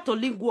ligwa to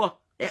ligwa.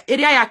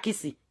 Area ya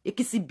kisi.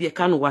 Kisi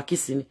biekanu wa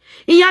kisi ni.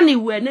 Inyani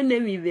we nene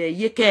mi ve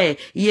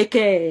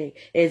yeke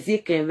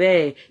ezike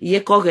ve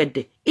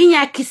yekogede.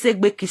 Inya kise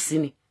gbe kisi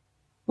ni.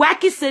 Wa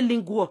kise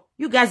lingwa.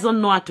 You guys don't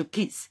know how to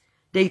kiss.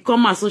 Then you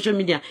come on social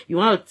media. You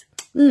want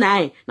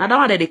nah. Now that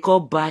one that they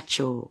call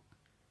bacho.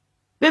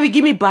 Baby,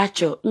 give me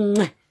bacho.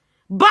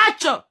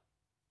 Bacho.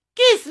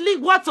 Kiss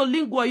lingua to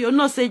lingua, you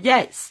know say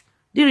yes.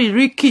 Did he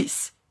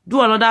re-kiss? Do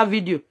another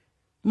video.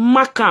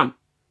 Makam.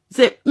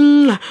 Say,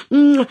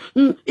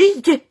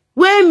 ije,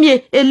 where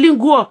me a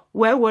lingua?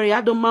 Where worry,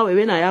 I don't mind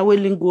when I have a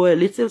lingua, a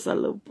little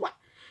salad.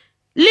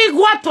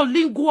 Lingua to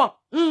lingua.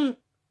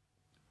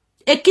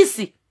 A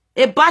kissy,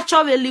 a batch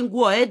of a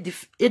lingua,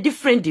 a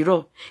different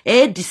diro,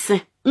 a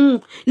descent.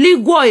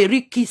 Lingua, a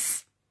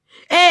re-kiss.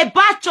 A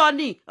batch on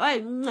it.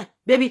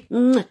 Baby,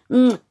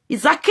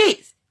 it's a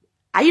kiss.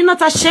 Are you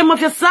not ashamed of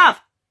yourself?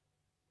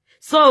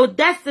 So,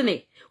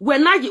 Destiny,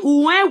 when I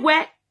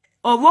where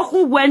or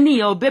woku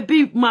weni or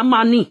baby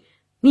mama ni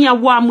a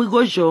wa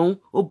go jon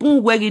or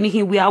boom wagging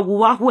him we are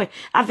where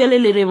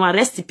Avielele my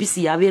recipe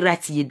see have a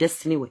right to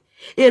Destiny way.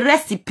 A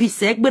recipe,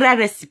 egbera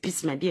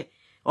recipes, my dear.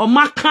 Or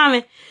my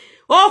kame.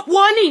 Oh,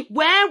 wani,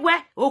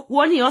 where, oh,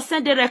 wani, or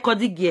send the record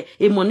gear,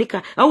 a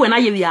Monica. Oh, when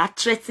I are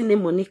threatening a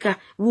Monica,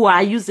 who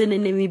are using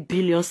enemy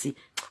billions.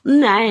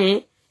 Nah,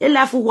 a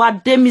laugh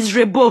what them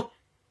miserable.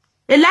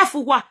 A laugh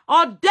what,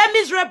 or them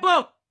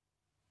miserable.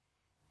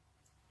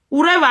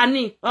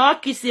 Urevani, oh,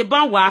 kisi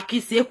banwa,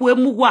 kisi kwe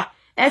muwa,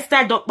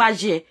 Esther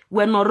dokbaje,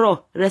 we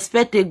noro,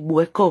 respect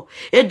egbueko.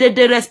 E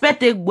de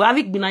respect egbu,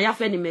 avik bina ya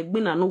fe ni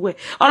megbina nuwe.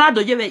 Ora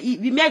doje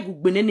vi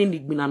megbine ni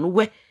gbina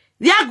nuwe.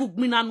 Vi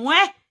agbina nuwe,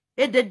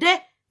 e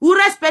de, u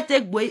respect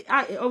egbu,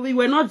 we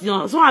were not,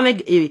 so I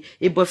make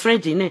a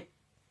boyfriend in it.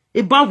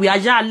 E ban we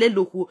aja ale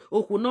loku,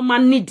 oku no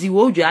man need you,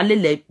 ojo ale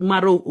le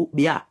maro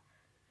ubia.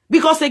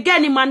 Because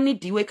again, man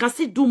need you, we can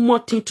still do more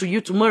thing to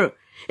you tomorrow.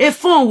 A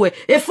phone we,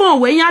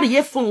 yari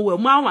a phone we,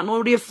 ma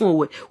no re phone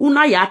we.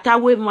 Una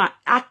yata we ma,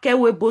 ake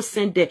we bo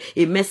send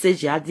a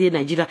message ya di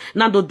Nigeria,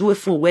 na do a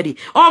phone we.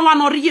 Oh, ma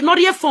no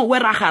re phone we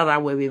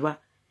rahara we wa.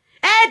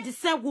 The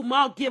same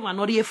woman give ma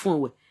no re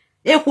phone we.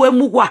 Kwe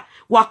muwa,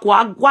 wako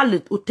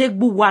agwale,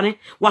 utegbu wane,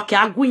 wake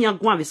agwinya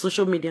gwa with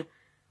social media.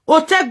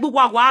 Utegbu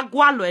wa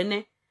agwalo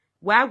ene.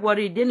 Wa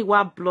worry, then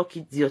wa block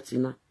idiot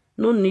na.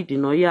 No need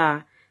no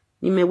ya.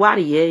 Ni me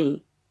worry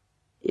ye.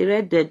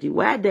 Ire daddy,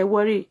 why they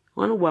worry?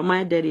 One wa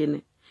my daddy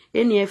ne.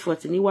 Any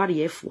effort ni worry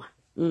efwa.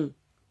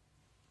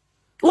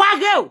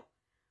 Wageo.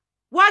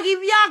 Wagi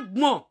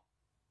viagmo.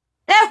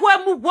 Ekwe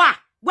muwa.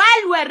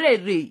 While we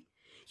re.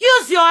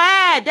 Use your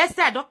head. That's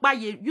that dog by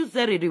you. Use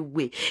it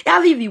away.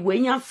 Even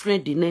when your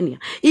friend in any.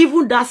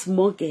 Even that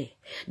small girl.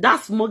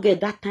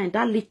 That time,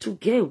 that little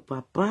girl,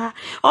 papa.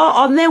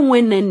 Or then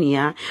when any.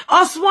 Or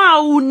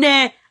swa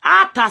une.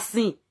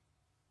 Atasin.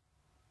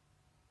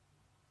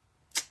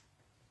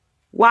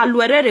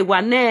 Walwerere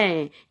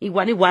wane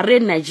iwani ware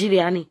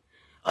Nigeria ni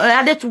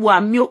ade tu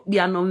wa miok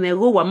bia no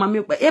mego wa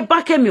mamiok e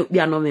bake miok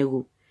bia no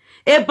mego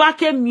e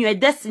bake mi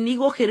Destiny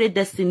go kere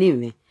Destiny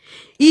me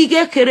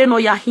ige kere no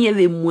ya hie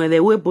we mueve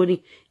we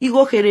boni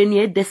igo kere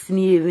ni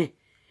Destiny we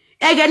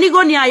ege ni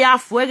go ni aya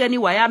fu ege ni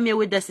wa ya mi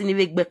we Destiny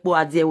we gbepo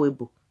ade we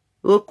bo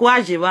o ko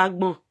aje wa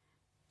gbon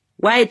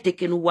wa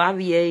etekenu wa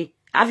vie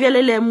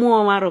Avielele mu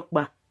o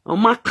marokpa o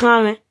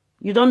makan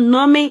you don't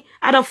know me,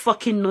 I don't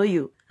fucking know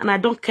you. And I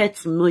don't care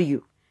to know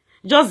you.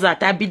 Just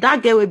that I be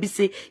that girl will be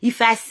say,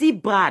 if I see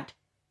bad,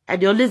 I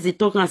dey always they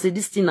talk and say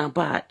this thing are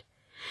bad.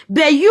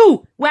 But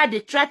you, where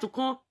they try to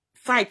come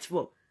fight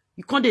for,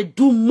 you can't they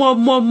do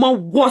more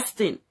worse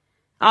thing.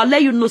 I'll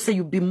let you know say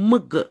you be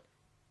mugger.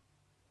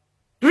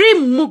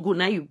 Real mugu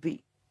now you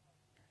be.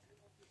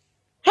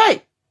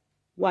 Hey,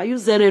 why you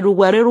zereru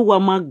wa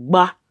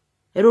magba?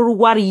 Ereru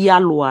wari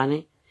yalo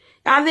ane.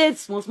 I have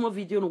small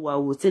video no wa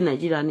wote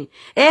Nigeria ni.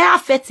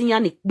 Affecting ya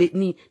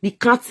ni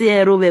can't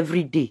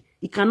every day.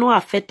 It cannot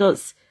affect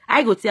us.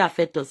 I go to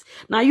affect us.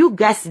 Now you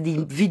guys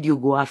the video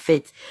go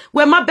affect.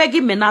 When my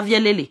begging me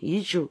Avielele,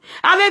 issue.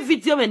 Ave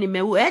video when me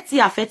eti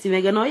affect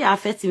me no ya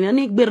affect me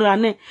ni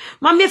gberane.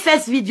 Mami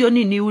first video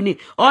ni ni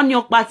on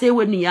your party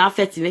when ni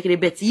affect me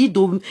bet yi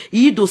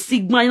do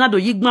sigma ina do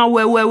yigma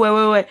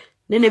we.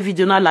 Nene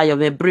video na la yo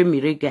me bring me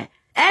rega.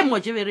 Mo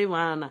je very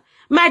wana.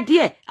 My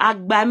dear,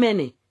 agba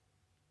mene.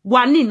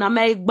 Wani na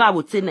me igba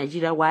wo te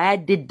Nigeria wa I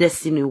did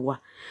destiny wa.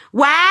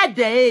 Why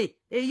they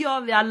you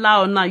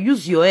allow now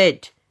use your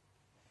head.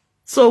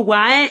 So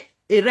why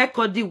a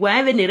record why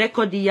even a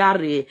record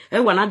yare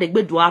wana de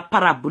gbe do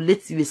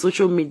parabolate with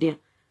social media.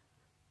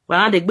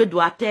 Wana de gbe do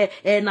ate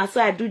na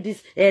so I do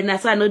this na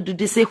so I no do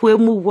this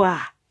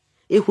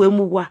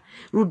ehwemuwa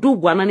rudu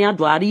gwana ni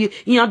ado ari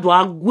yin ado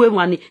agwe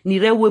wani ni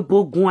rewe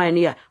bogun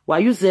ani ya wa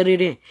use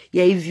rere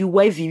ya if you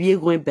wa vie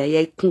go be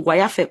ya kungwa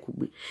ya fe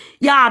kugbe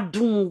ya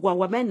adun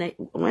wa men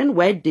when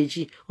we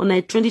deji on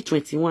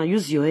 2021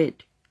 use your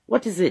head.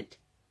 What is it?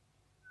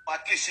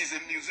 At least she's a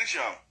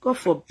musician. God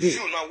forbid.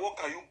 So now what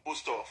can you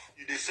boast of?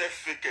 You they sell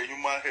fake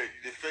human head.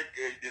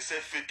 They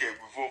sell fake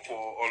vote for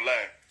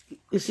online.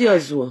 You see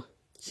us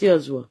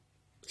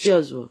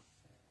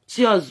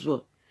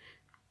well.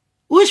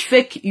 Which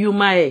fake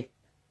human hair?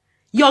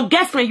 Your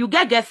girlfriend, you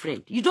get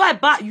girlfriend. You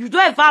don't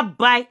ever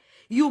buy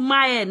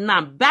human hair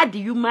now. Buy the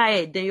human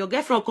hair. Then your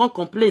girlfriend can't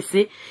complain.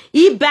 Say,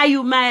 he buy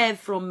human hair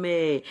from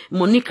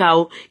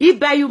Monica. He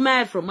buy human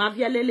hair from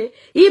Avielele.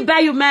 He buy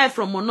human hair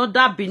from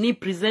another Benin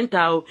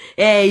presenter.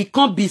 He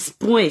can't be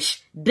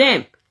sponge.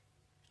 Them.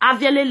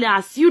 Avielele,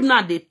 as you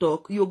now they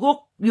talk, you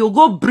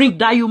go bring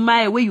that human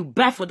hair where you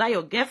buy for that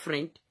your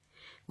girlfriend.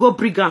 Go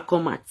bring and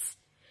come out.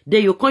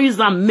 Then you can use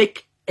and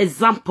make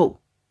example.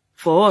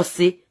 For us,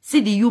 see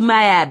the human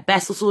hair by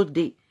so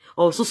day,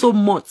 or so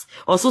months,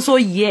 or so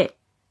year.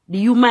 The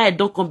human hair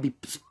don't come be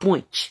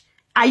sponge.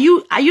 Are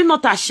you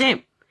not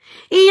ashamed?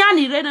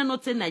 Iyani rene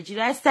not in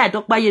Nigeria. I said,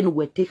 "Don't buy you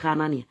no take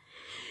hanania."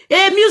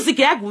 Music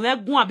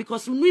gun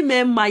because we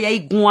remember ya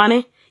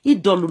iguane.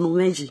 Idolu no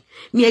menji.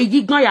 Me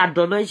igwan ya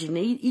doloji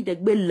ne.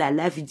 Idegbe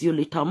la video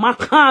later.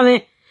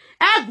 Makame.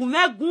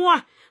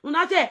 Gun.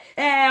 Unate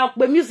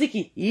okbe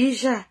music.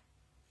 Isha.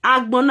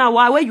 Agbona,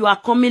 where you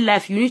are coming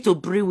life, you need to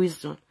bring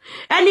wisdom.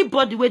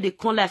 Anybody where they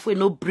come life, will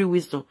no bring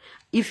wisdom.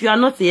 If you are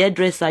not a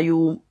hairdresser,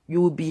 you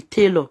will be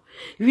tailor.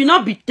 If you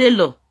not be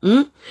tailor,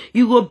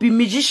 you will be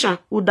magician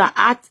with the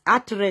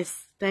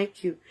artress.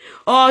 Thank you.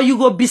 Or you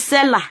will be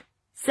seller.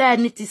 Sell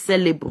anything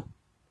sellable.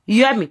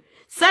 You hear me?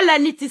 Sell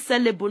anything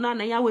sellable.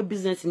 Now, ya we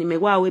business ni me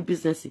wa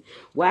business.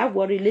 Why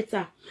worry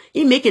later?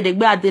 He make it the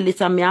bad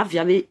later. Me have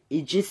a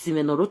agency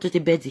me no rotate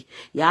bedi.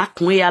 Ya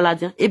kwe ya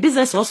ladian. A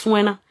business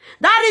oswena.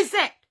 That is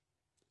it.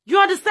 You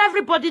understand?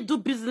 Everybody do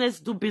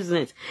business.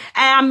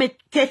 I am a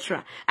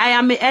caterer. I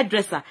am a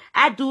hairdresser.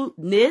 I do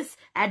nails.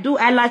 I do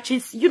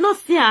eyelashes. You know,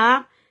 see,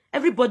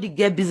 everybody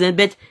get business,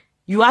 but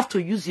you have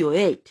to use your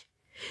head.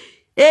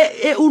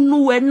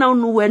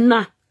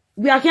 Unuwena.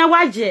 We are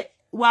here,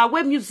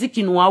 why music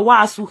in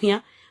wasu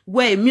here,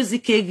 where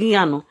music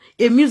again,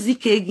 a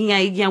music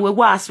again, where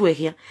wasu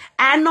here.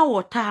 I know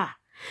what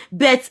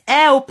but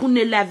open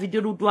a live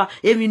video doa,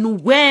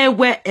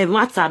 where a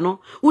matter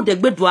no, who the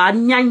bedwa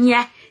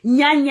nyanya,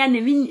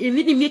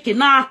 even make it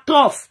not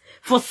tough.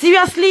 For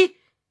seriously,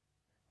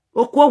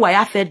 okwo wa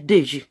ya fed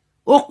deji.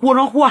 Okwo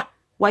no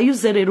wa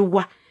use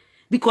ruwa.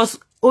 Because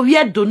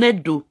ovie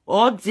donedo,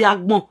 or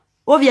diagbon,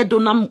 ovie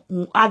donam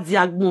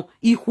adiagbon,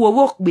 ikwo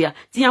wokbea,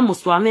 tiya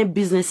moswame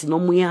business no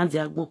muya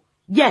adiagbon.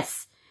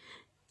 Yes.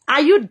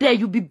 Are you there?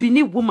 You be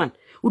Bini woman,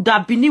 who da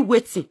Bini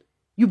waiting.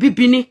 You be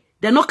Bini.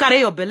 They no carry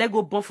your belly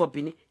go born for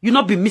Benin. You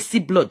not be missy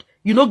blood.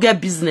 You no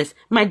get business.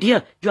 My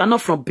dear, you are not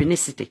from Benin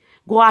City.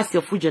 Go ask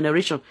your full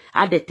generation.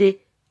 How they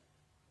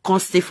can't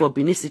stay for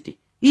Benin City.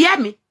 You hear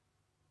me?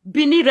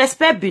 Benin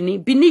respect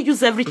Benin. Benin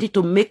use everything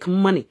to make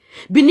money.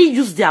 Benin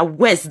use their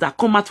words that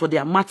come out for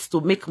their mouths to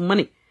make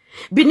money.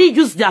 Benin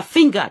use their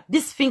finger,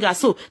 this finger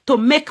so, to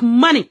make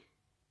money.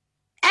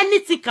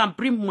 Anything can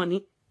bring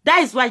money.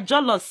 That is why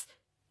jealous,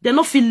 they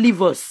no feel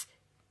leave us.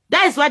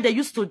 That is why they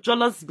used to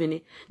jealous Benin.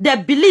 They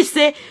believe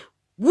say,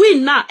 we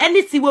now,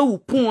 anything where we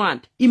put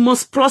on, it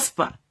must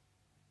prosper.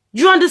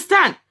 You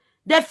understand?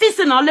 They're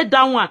facing only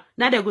that one.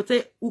 Now they go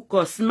say,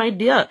 ukos, my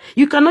dear.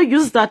 You cannot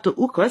use that to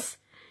ukos.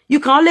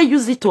 You can only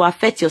use it to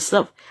affect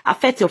yourself,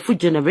 affect your full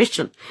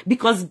generation.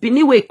 Because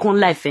Benin way con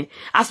life,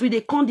 as we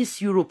they con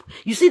this Europe,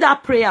 you see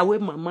that prayer where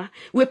mama,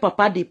 where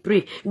papa they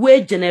pray,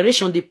 where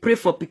generation they pray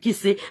for Pikin,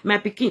 say, my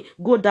Pikin,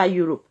 go that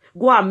Europe.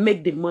 Go and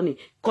make the money,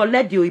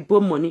 collect your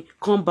Igbo money,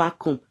 come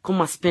back home,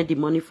 come and spend the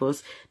money for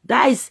us.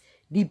 That is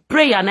the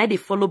prayer, and they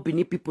follow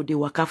Benin people, they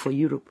work out for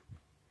Europe.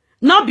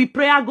 Not be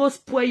prayer, go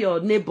spoil your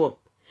neighbor.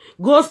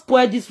 Go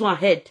spoil this one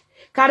head.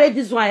 Carry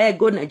this one head,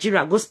 go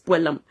Nigeria, go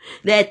spoil them.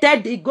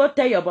 Go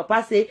tell your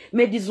papa, say,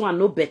 make this one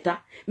no better.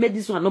 Make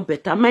this one no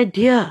better. My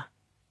dear.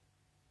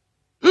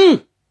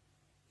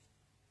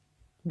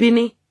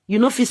 Benin, you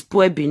know if you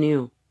spoil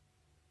Benin.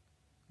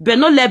 But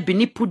not let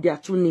Benin put their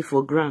 2 knee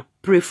for ground.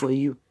 Pray for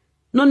you.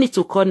 No need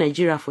to call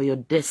Nigeria for your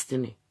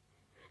destiny.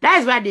 That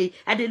is why they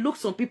look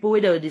some people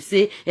where they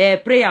say,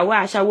 prayer,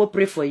 why I will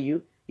pray for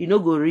you. You know,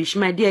 go rich.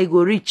 My dear, you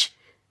go rich.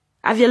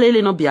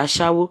 Avielele not be a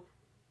shower.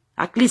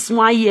 At least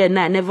 1 year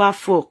now, never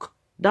fuck.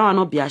 That will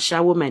not be a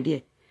shower, my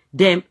dear.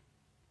 Then,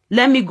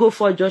 let me go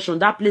for Joshua.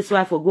 That place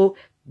where I for go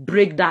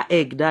break that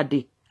egg that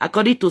day.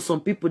 According to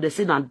some people, they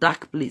say that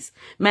dark place.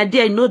 My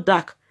dear, no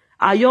dark.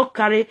 I you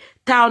carry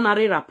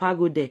taonary wrapper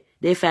go there.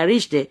 Then if I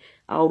reach there,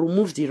 I'll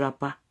remove the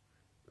wrapper.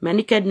 My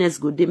nakedness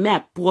go there. May I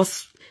pour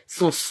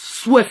some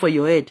sweat for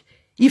your head.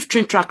 If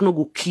train track no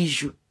go kill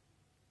you.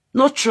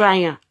 No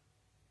trying.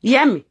 You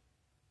hear me?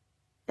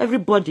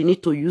 Everybody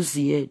need to use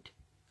the head.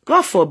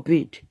 God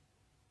forbid.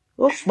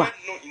 It's not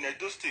in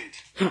Edo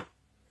State.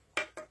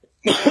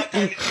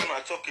 Anytime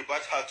I talk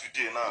about her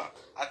today now,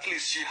 at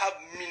least she have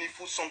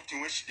meaningful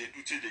something when she do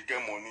till they get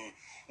money.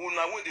 When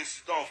they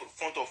sit down in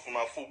front of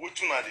una for what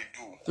they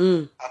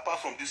do. Apart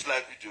from this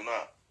live video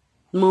now.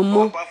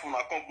 Momo. Apart from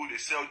I can't go they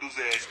sell those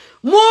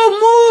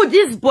Momo,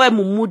 this boy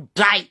Momo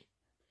died.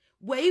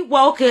 Where you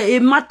walk a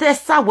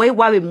matesa way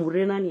while we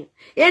murena.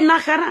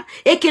 Nakara,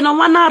 ekino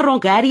wana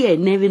wrong area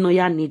never no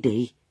ya need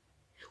day.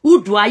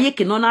 Who do I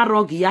can on a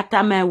wrong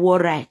yata my war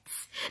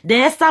rights? The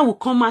Esther will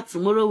come out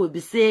tomorrow will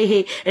be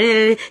say,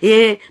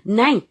 hey,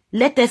 nine.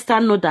 Let Esther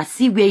know that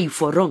see where you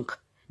for wrong.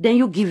 Then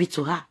you give it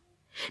to her.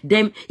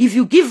 Then if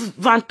you give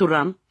Van to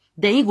Ram,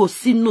 then you go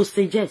see no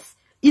say yes.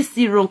 It's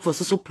still wrong for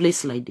such a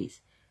place like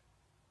this.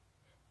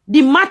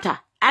 The matter,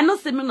 I know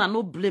say me na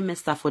no blame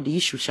Esther for the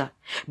issue, sha.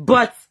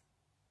 But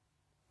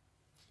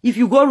if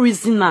you go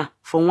reason now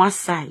from one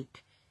side,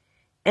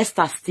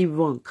 Esther still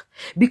wrong.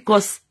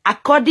 Because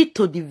according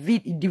to the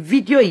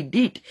video he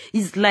did,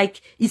 it's like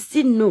he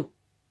still know.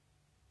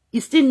 He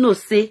still know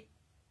say,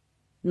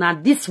 now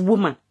this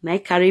woman, now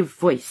carry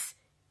voice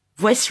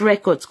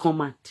records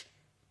command.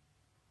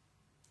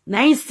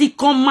 Now he see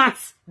command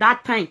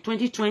that time,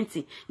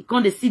 2020. He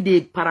can't see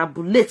the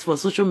parabolate for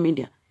social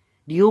media.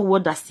 The whole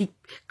world that still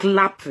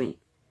clapping.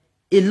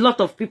 A lot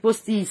of people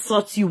still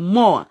insult you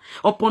more.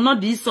 Upon all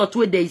the insult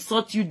where they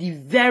insult you the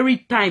very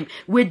time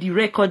where the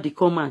record the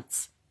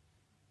comments.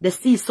 They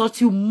still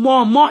insult you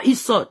more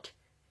insult.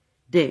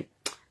 There.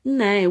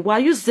 Nah, why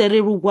you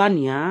zero one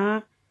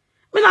ya?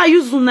 When I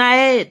use una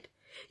head.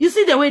 You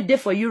see the way they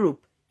for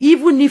Europe.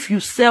 Even if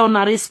you sell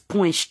honorary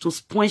sponge to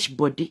sponge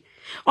body.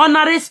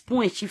 Honorary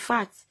sponge, in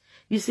fact.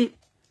 You see,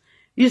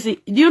 do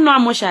you know how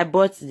much I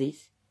bought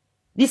this?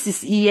 This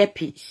is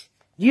earpiece.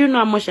 Do you know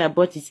how much I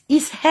bought it?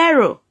 It's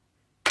hero.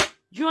 Do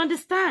you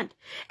understand?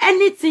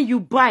 Anything you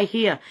buy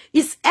here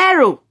is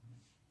arrow.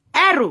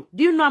 Arrow.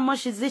 Do you know how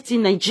much is it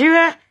in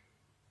Nigeria?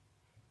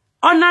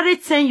 Honorary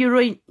 10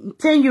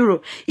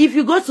 euro. If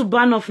you go to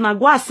Banoff now,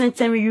 go and send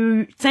 10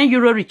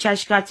 euro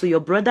recharge card to your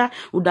brother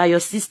or your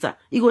sister.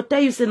 He go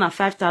tell you say na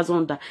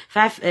 5,000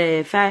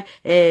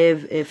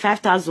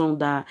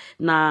 5,000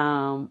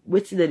 na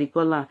what did they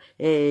call her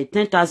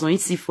 10,000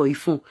 easy for your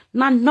phone.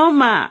 Na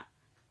normal.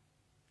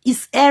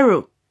 It's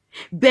error.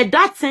 But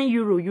that 10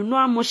 euro, you know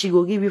how much he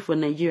go give you for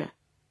Nigeria.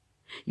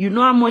 You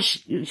know how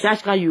much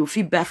recharge card you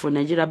feel back for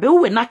Nigeria. But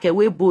we not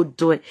away both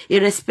do it.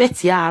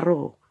 Respect ya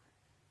ro.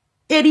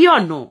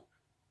 No.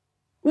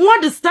 You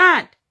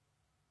understand?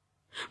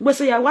 But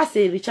so ya was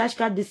a recharge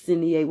card this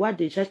thing here. What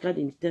the recharge card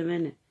in the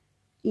minute?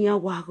 Iya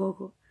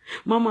wagogo.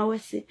 Mama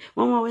wese.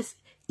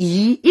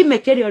 I me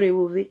carry your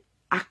remove.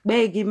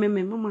 Akbegi me.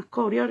 Mama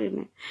call your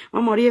ne.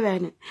 Mama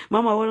river.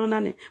 Mama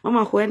wolonane.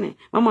 Mama huene.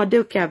 Mama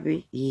de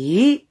kabi.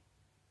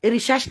 A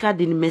recharge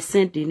card in me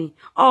sent in.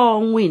 Oh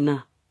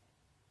winner.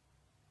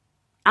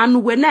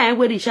 And when I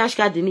wear recharge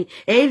card in it,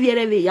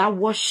 Avielele ya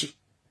wash.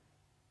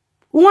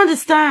 You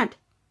understand?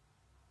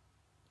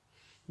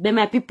 But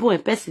my people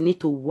and person need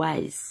to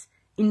wise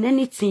in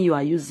anything you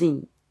are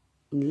using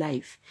in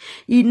life.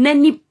 In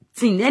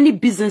anything, any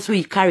business where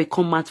you carry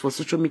comment for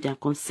social media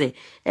and say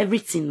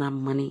everything na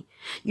money.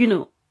 You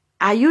know,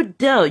 are you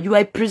there? You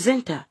are a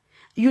presenter.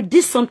 You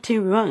did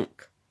something wrong.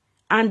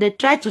 And they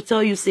try to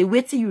tell you, say,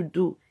 wait till you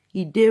do.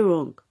 You did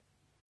wrong.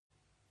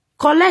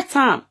 Collect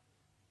time.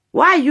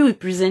 Why are you a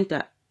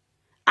presenter?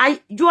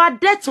 You are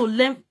there to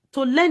learn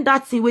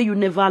that thing where you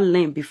never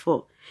learned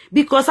before.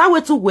 Because I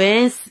went to who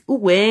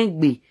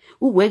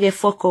get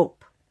fuck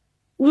up.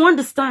 You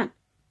understand?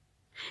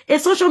 A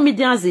social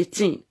media is a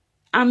thing.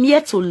 I'm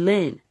here to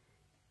learn.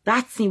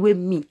 That thing with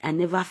me, I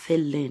never felt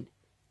learn.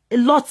 A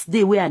lot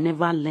day where I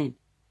never learn.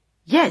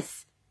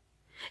 Yes.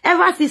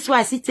 Ever since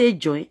I see take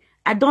joy,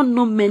 I don't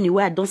know many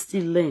where I don't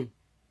still learn.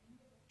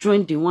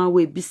 Join the one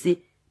way be say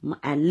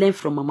I learn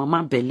from my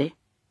mama belly.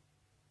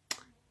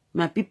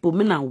 My people,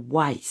 men are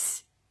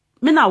wise.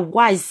 Men are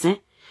wise, eh?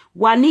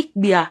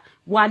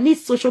 Wani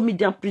social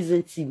media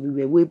presenting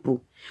we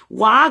webo.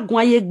 Wa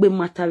gwa yegbe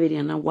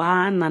mataveriana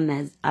wa na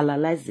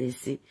analyze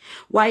se.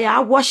 Wa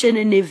ya watching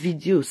any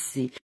video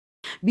see.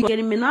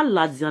 Because me not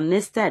lads on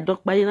next time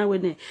doc by na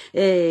when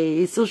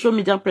social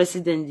media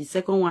president the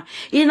second one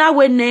ina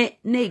when ne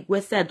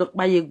igwese doc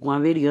by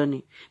egwan very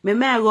oni me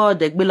go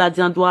de gbe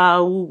ladian do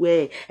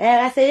we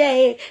I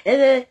say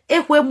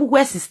ekwe mu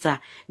we sister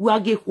we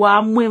age kwa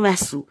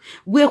amwemeso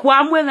we kwa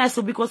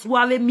amwemeso because we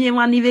have me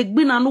wan ive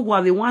gbe na no we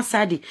have one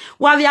side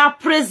we have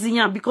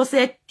praising because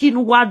e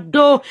kinu wa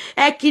do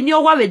e kini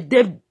o wa we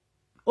de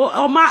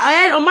o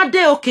ma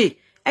de okay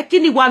e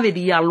kini wa we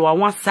di yalo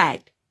one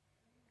side.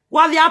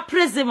 While they are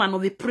praising man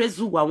of the praise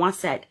who are one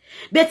side.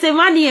 But a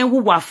man here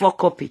who are for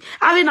copy.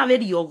 I mean,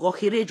 already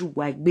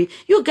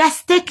you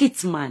guys take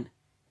it, man.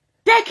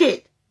 Take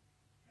it.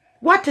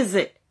 What is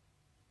it?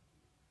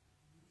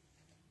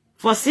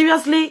 For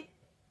seriously,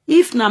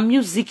 if na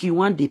music you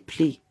want they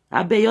play,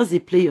 I bet yours they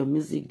play your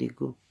music, they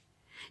go.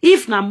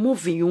 If na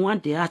movie you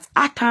want the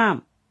art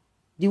time.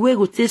 The way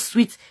go taste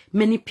sweet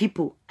many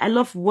people. I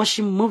love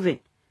watching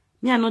movie.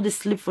 Me, I know they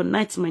sleep for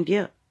nights, my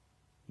dear.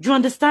 Do you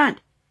understand?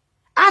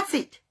 That's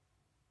it.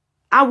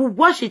 I will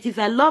watch it if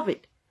I love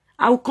it.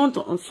 I will come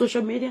on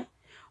social media.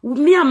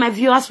 Me and my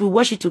viewers will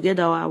watch it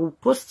together. Or I will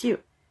post you.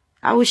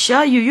 I will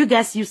share you. You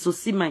guys used to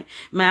see my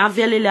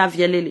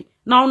Avielele.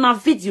 Now on a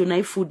video, na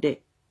food there.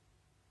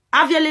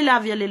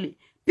 Avielele.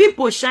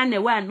 People shine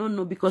the way I don't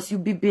know because you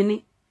be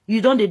Benny. You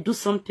don't do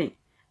something.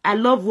 I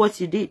love what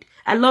you did.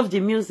 I love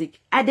the music.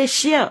 I they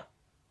share.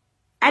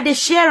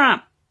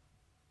 Them.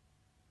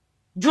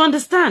 Do you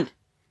understand?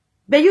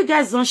 But you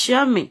guys don't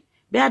share me.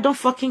 But I don't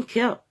fucking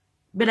care.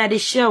 But I dey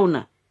share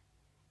una.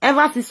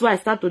 Ever since I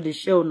started to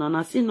share una,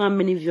 I see how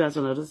many viewers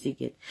on I don't see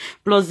get.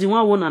 Plus the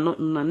one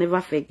I never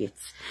forget.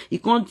 You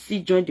can't see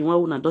join the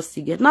one I don't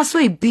see get. Now so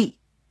it be.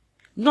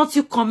 Not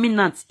you coming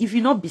out. If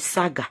you not be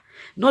saga,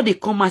 not they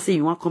come and say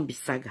you want come be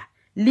saga.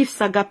 Leave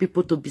saga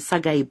people to be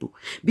saga-able.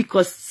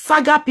 Because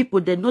saga people,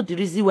 they know the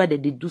reason why they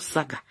do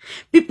saga.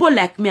 People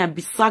like me, I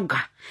be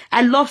saga.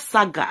 I love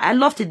saga. I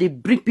love to they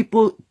bring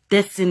people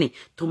destiny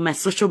to my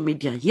social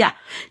media. Yeah.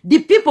 The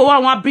people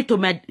who want to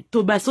bring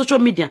to my social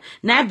media,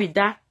 na be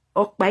that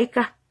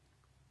Okpaika,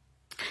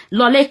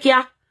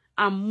 Lolekia,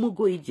 and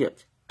Mugo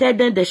idiot. Tell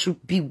them they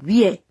should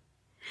beware.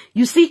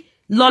 You see,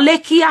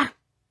 Lolekia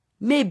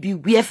may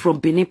beware from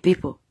Benin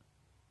people.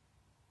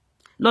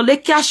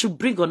 Lolekia should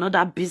bring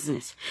another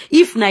business.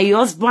 If na your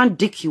husband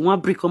dick you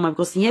want bring come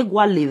because he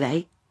go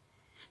live,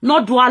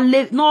 no do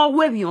live, no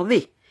way me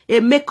away.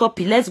 A makeup,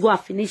 let's go and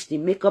finish the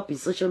makeup in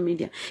social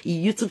media,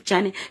 in YouTube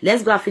channel.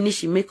 Let's go and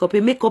finish the makeup. A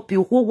makeup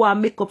who will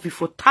makeup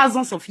for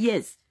thousands of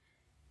years.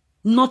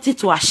 Nothing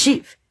to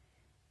achieve.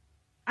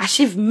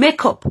 Achieve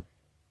makeup.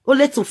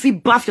 Only to feel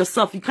bath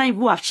yourself. You can't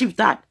even achieve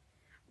that.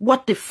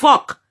 What the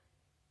fuck?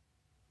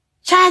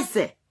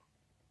 Chaze.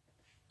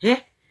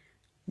 Yeah?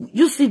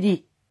 You see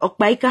the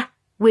Okpaika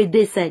where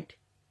they said,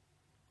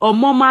 "O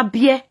mama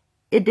bie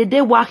e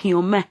dede wa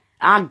hiome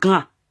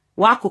agan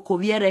wa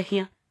kokoviere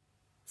here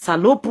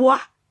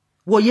salopwa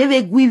wo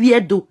yewe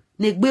gwiviedo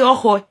negbe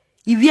oho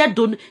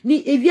iviedo ni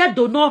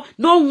iviedo no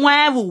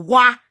nwa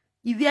wa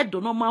iviedo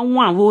no ma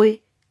nwa wo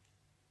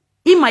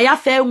ima ya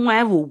fe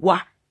nwa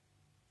wa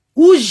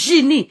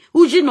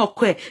uji no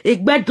kwe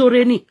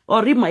egbedore ni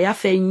ori ma ya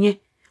fe nye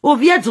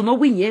oviedo no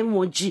winye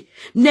moji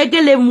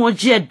negele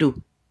moji edo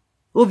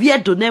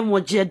Oviedo ne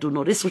mojedo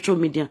no re social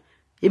media.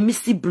 E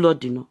missy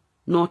blood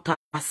no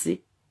tasi.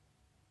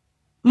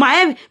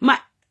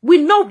 We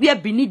know where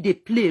Benin they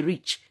play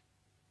rich.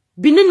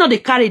 Benin not the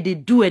carry they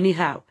do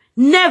anyhow.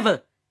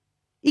 Never.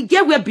 It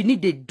get where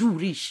Benin they do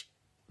rich.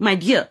 My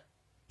dear.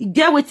 It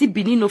get what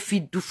Benin no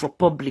fit do for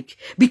public.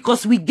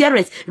 Because we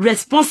get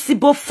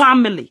responsible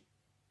family.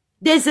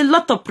 There's a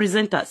lot of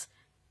presenters.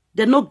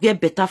 They not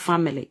get better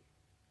family.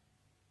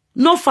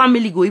 No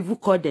family go even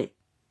call them.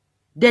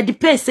 They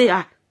depend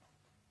say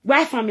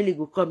why family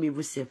go come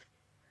even self?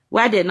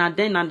 Why they not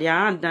then and they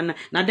are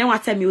then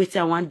what tell me what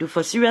I want to do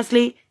for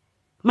seriously?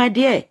 My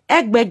dear,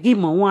 egbe give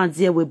me one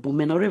dear we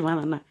boom or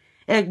even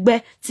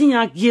egbe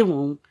tinya give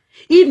one.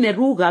 In the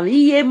ruga,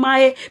 ye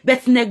my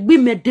bet negbi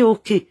me de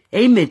okay,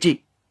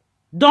 meji.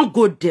 Don't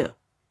go there.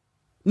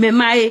 Me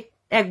my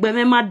egbe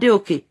me ma de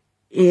okay.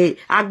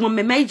 Agmo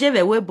me meje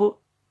we webo.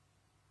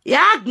 Ya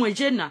agmo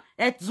jena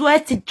et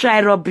zoeti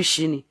try rubbish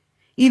ni.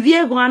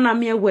 Iviego ana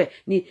miewe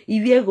ni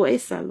iviego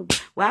esalo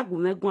wa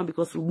agumegwan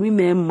because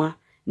women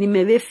ni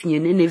mebe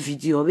fiene ne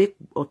video we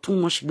otun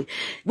moshbe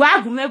wa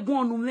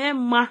agumegwan nu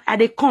mema I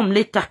dey come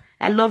later.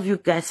 I love you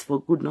guys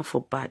for good not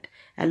for bad.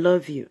 I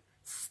love you.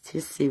 Stay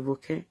safe,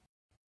 okay?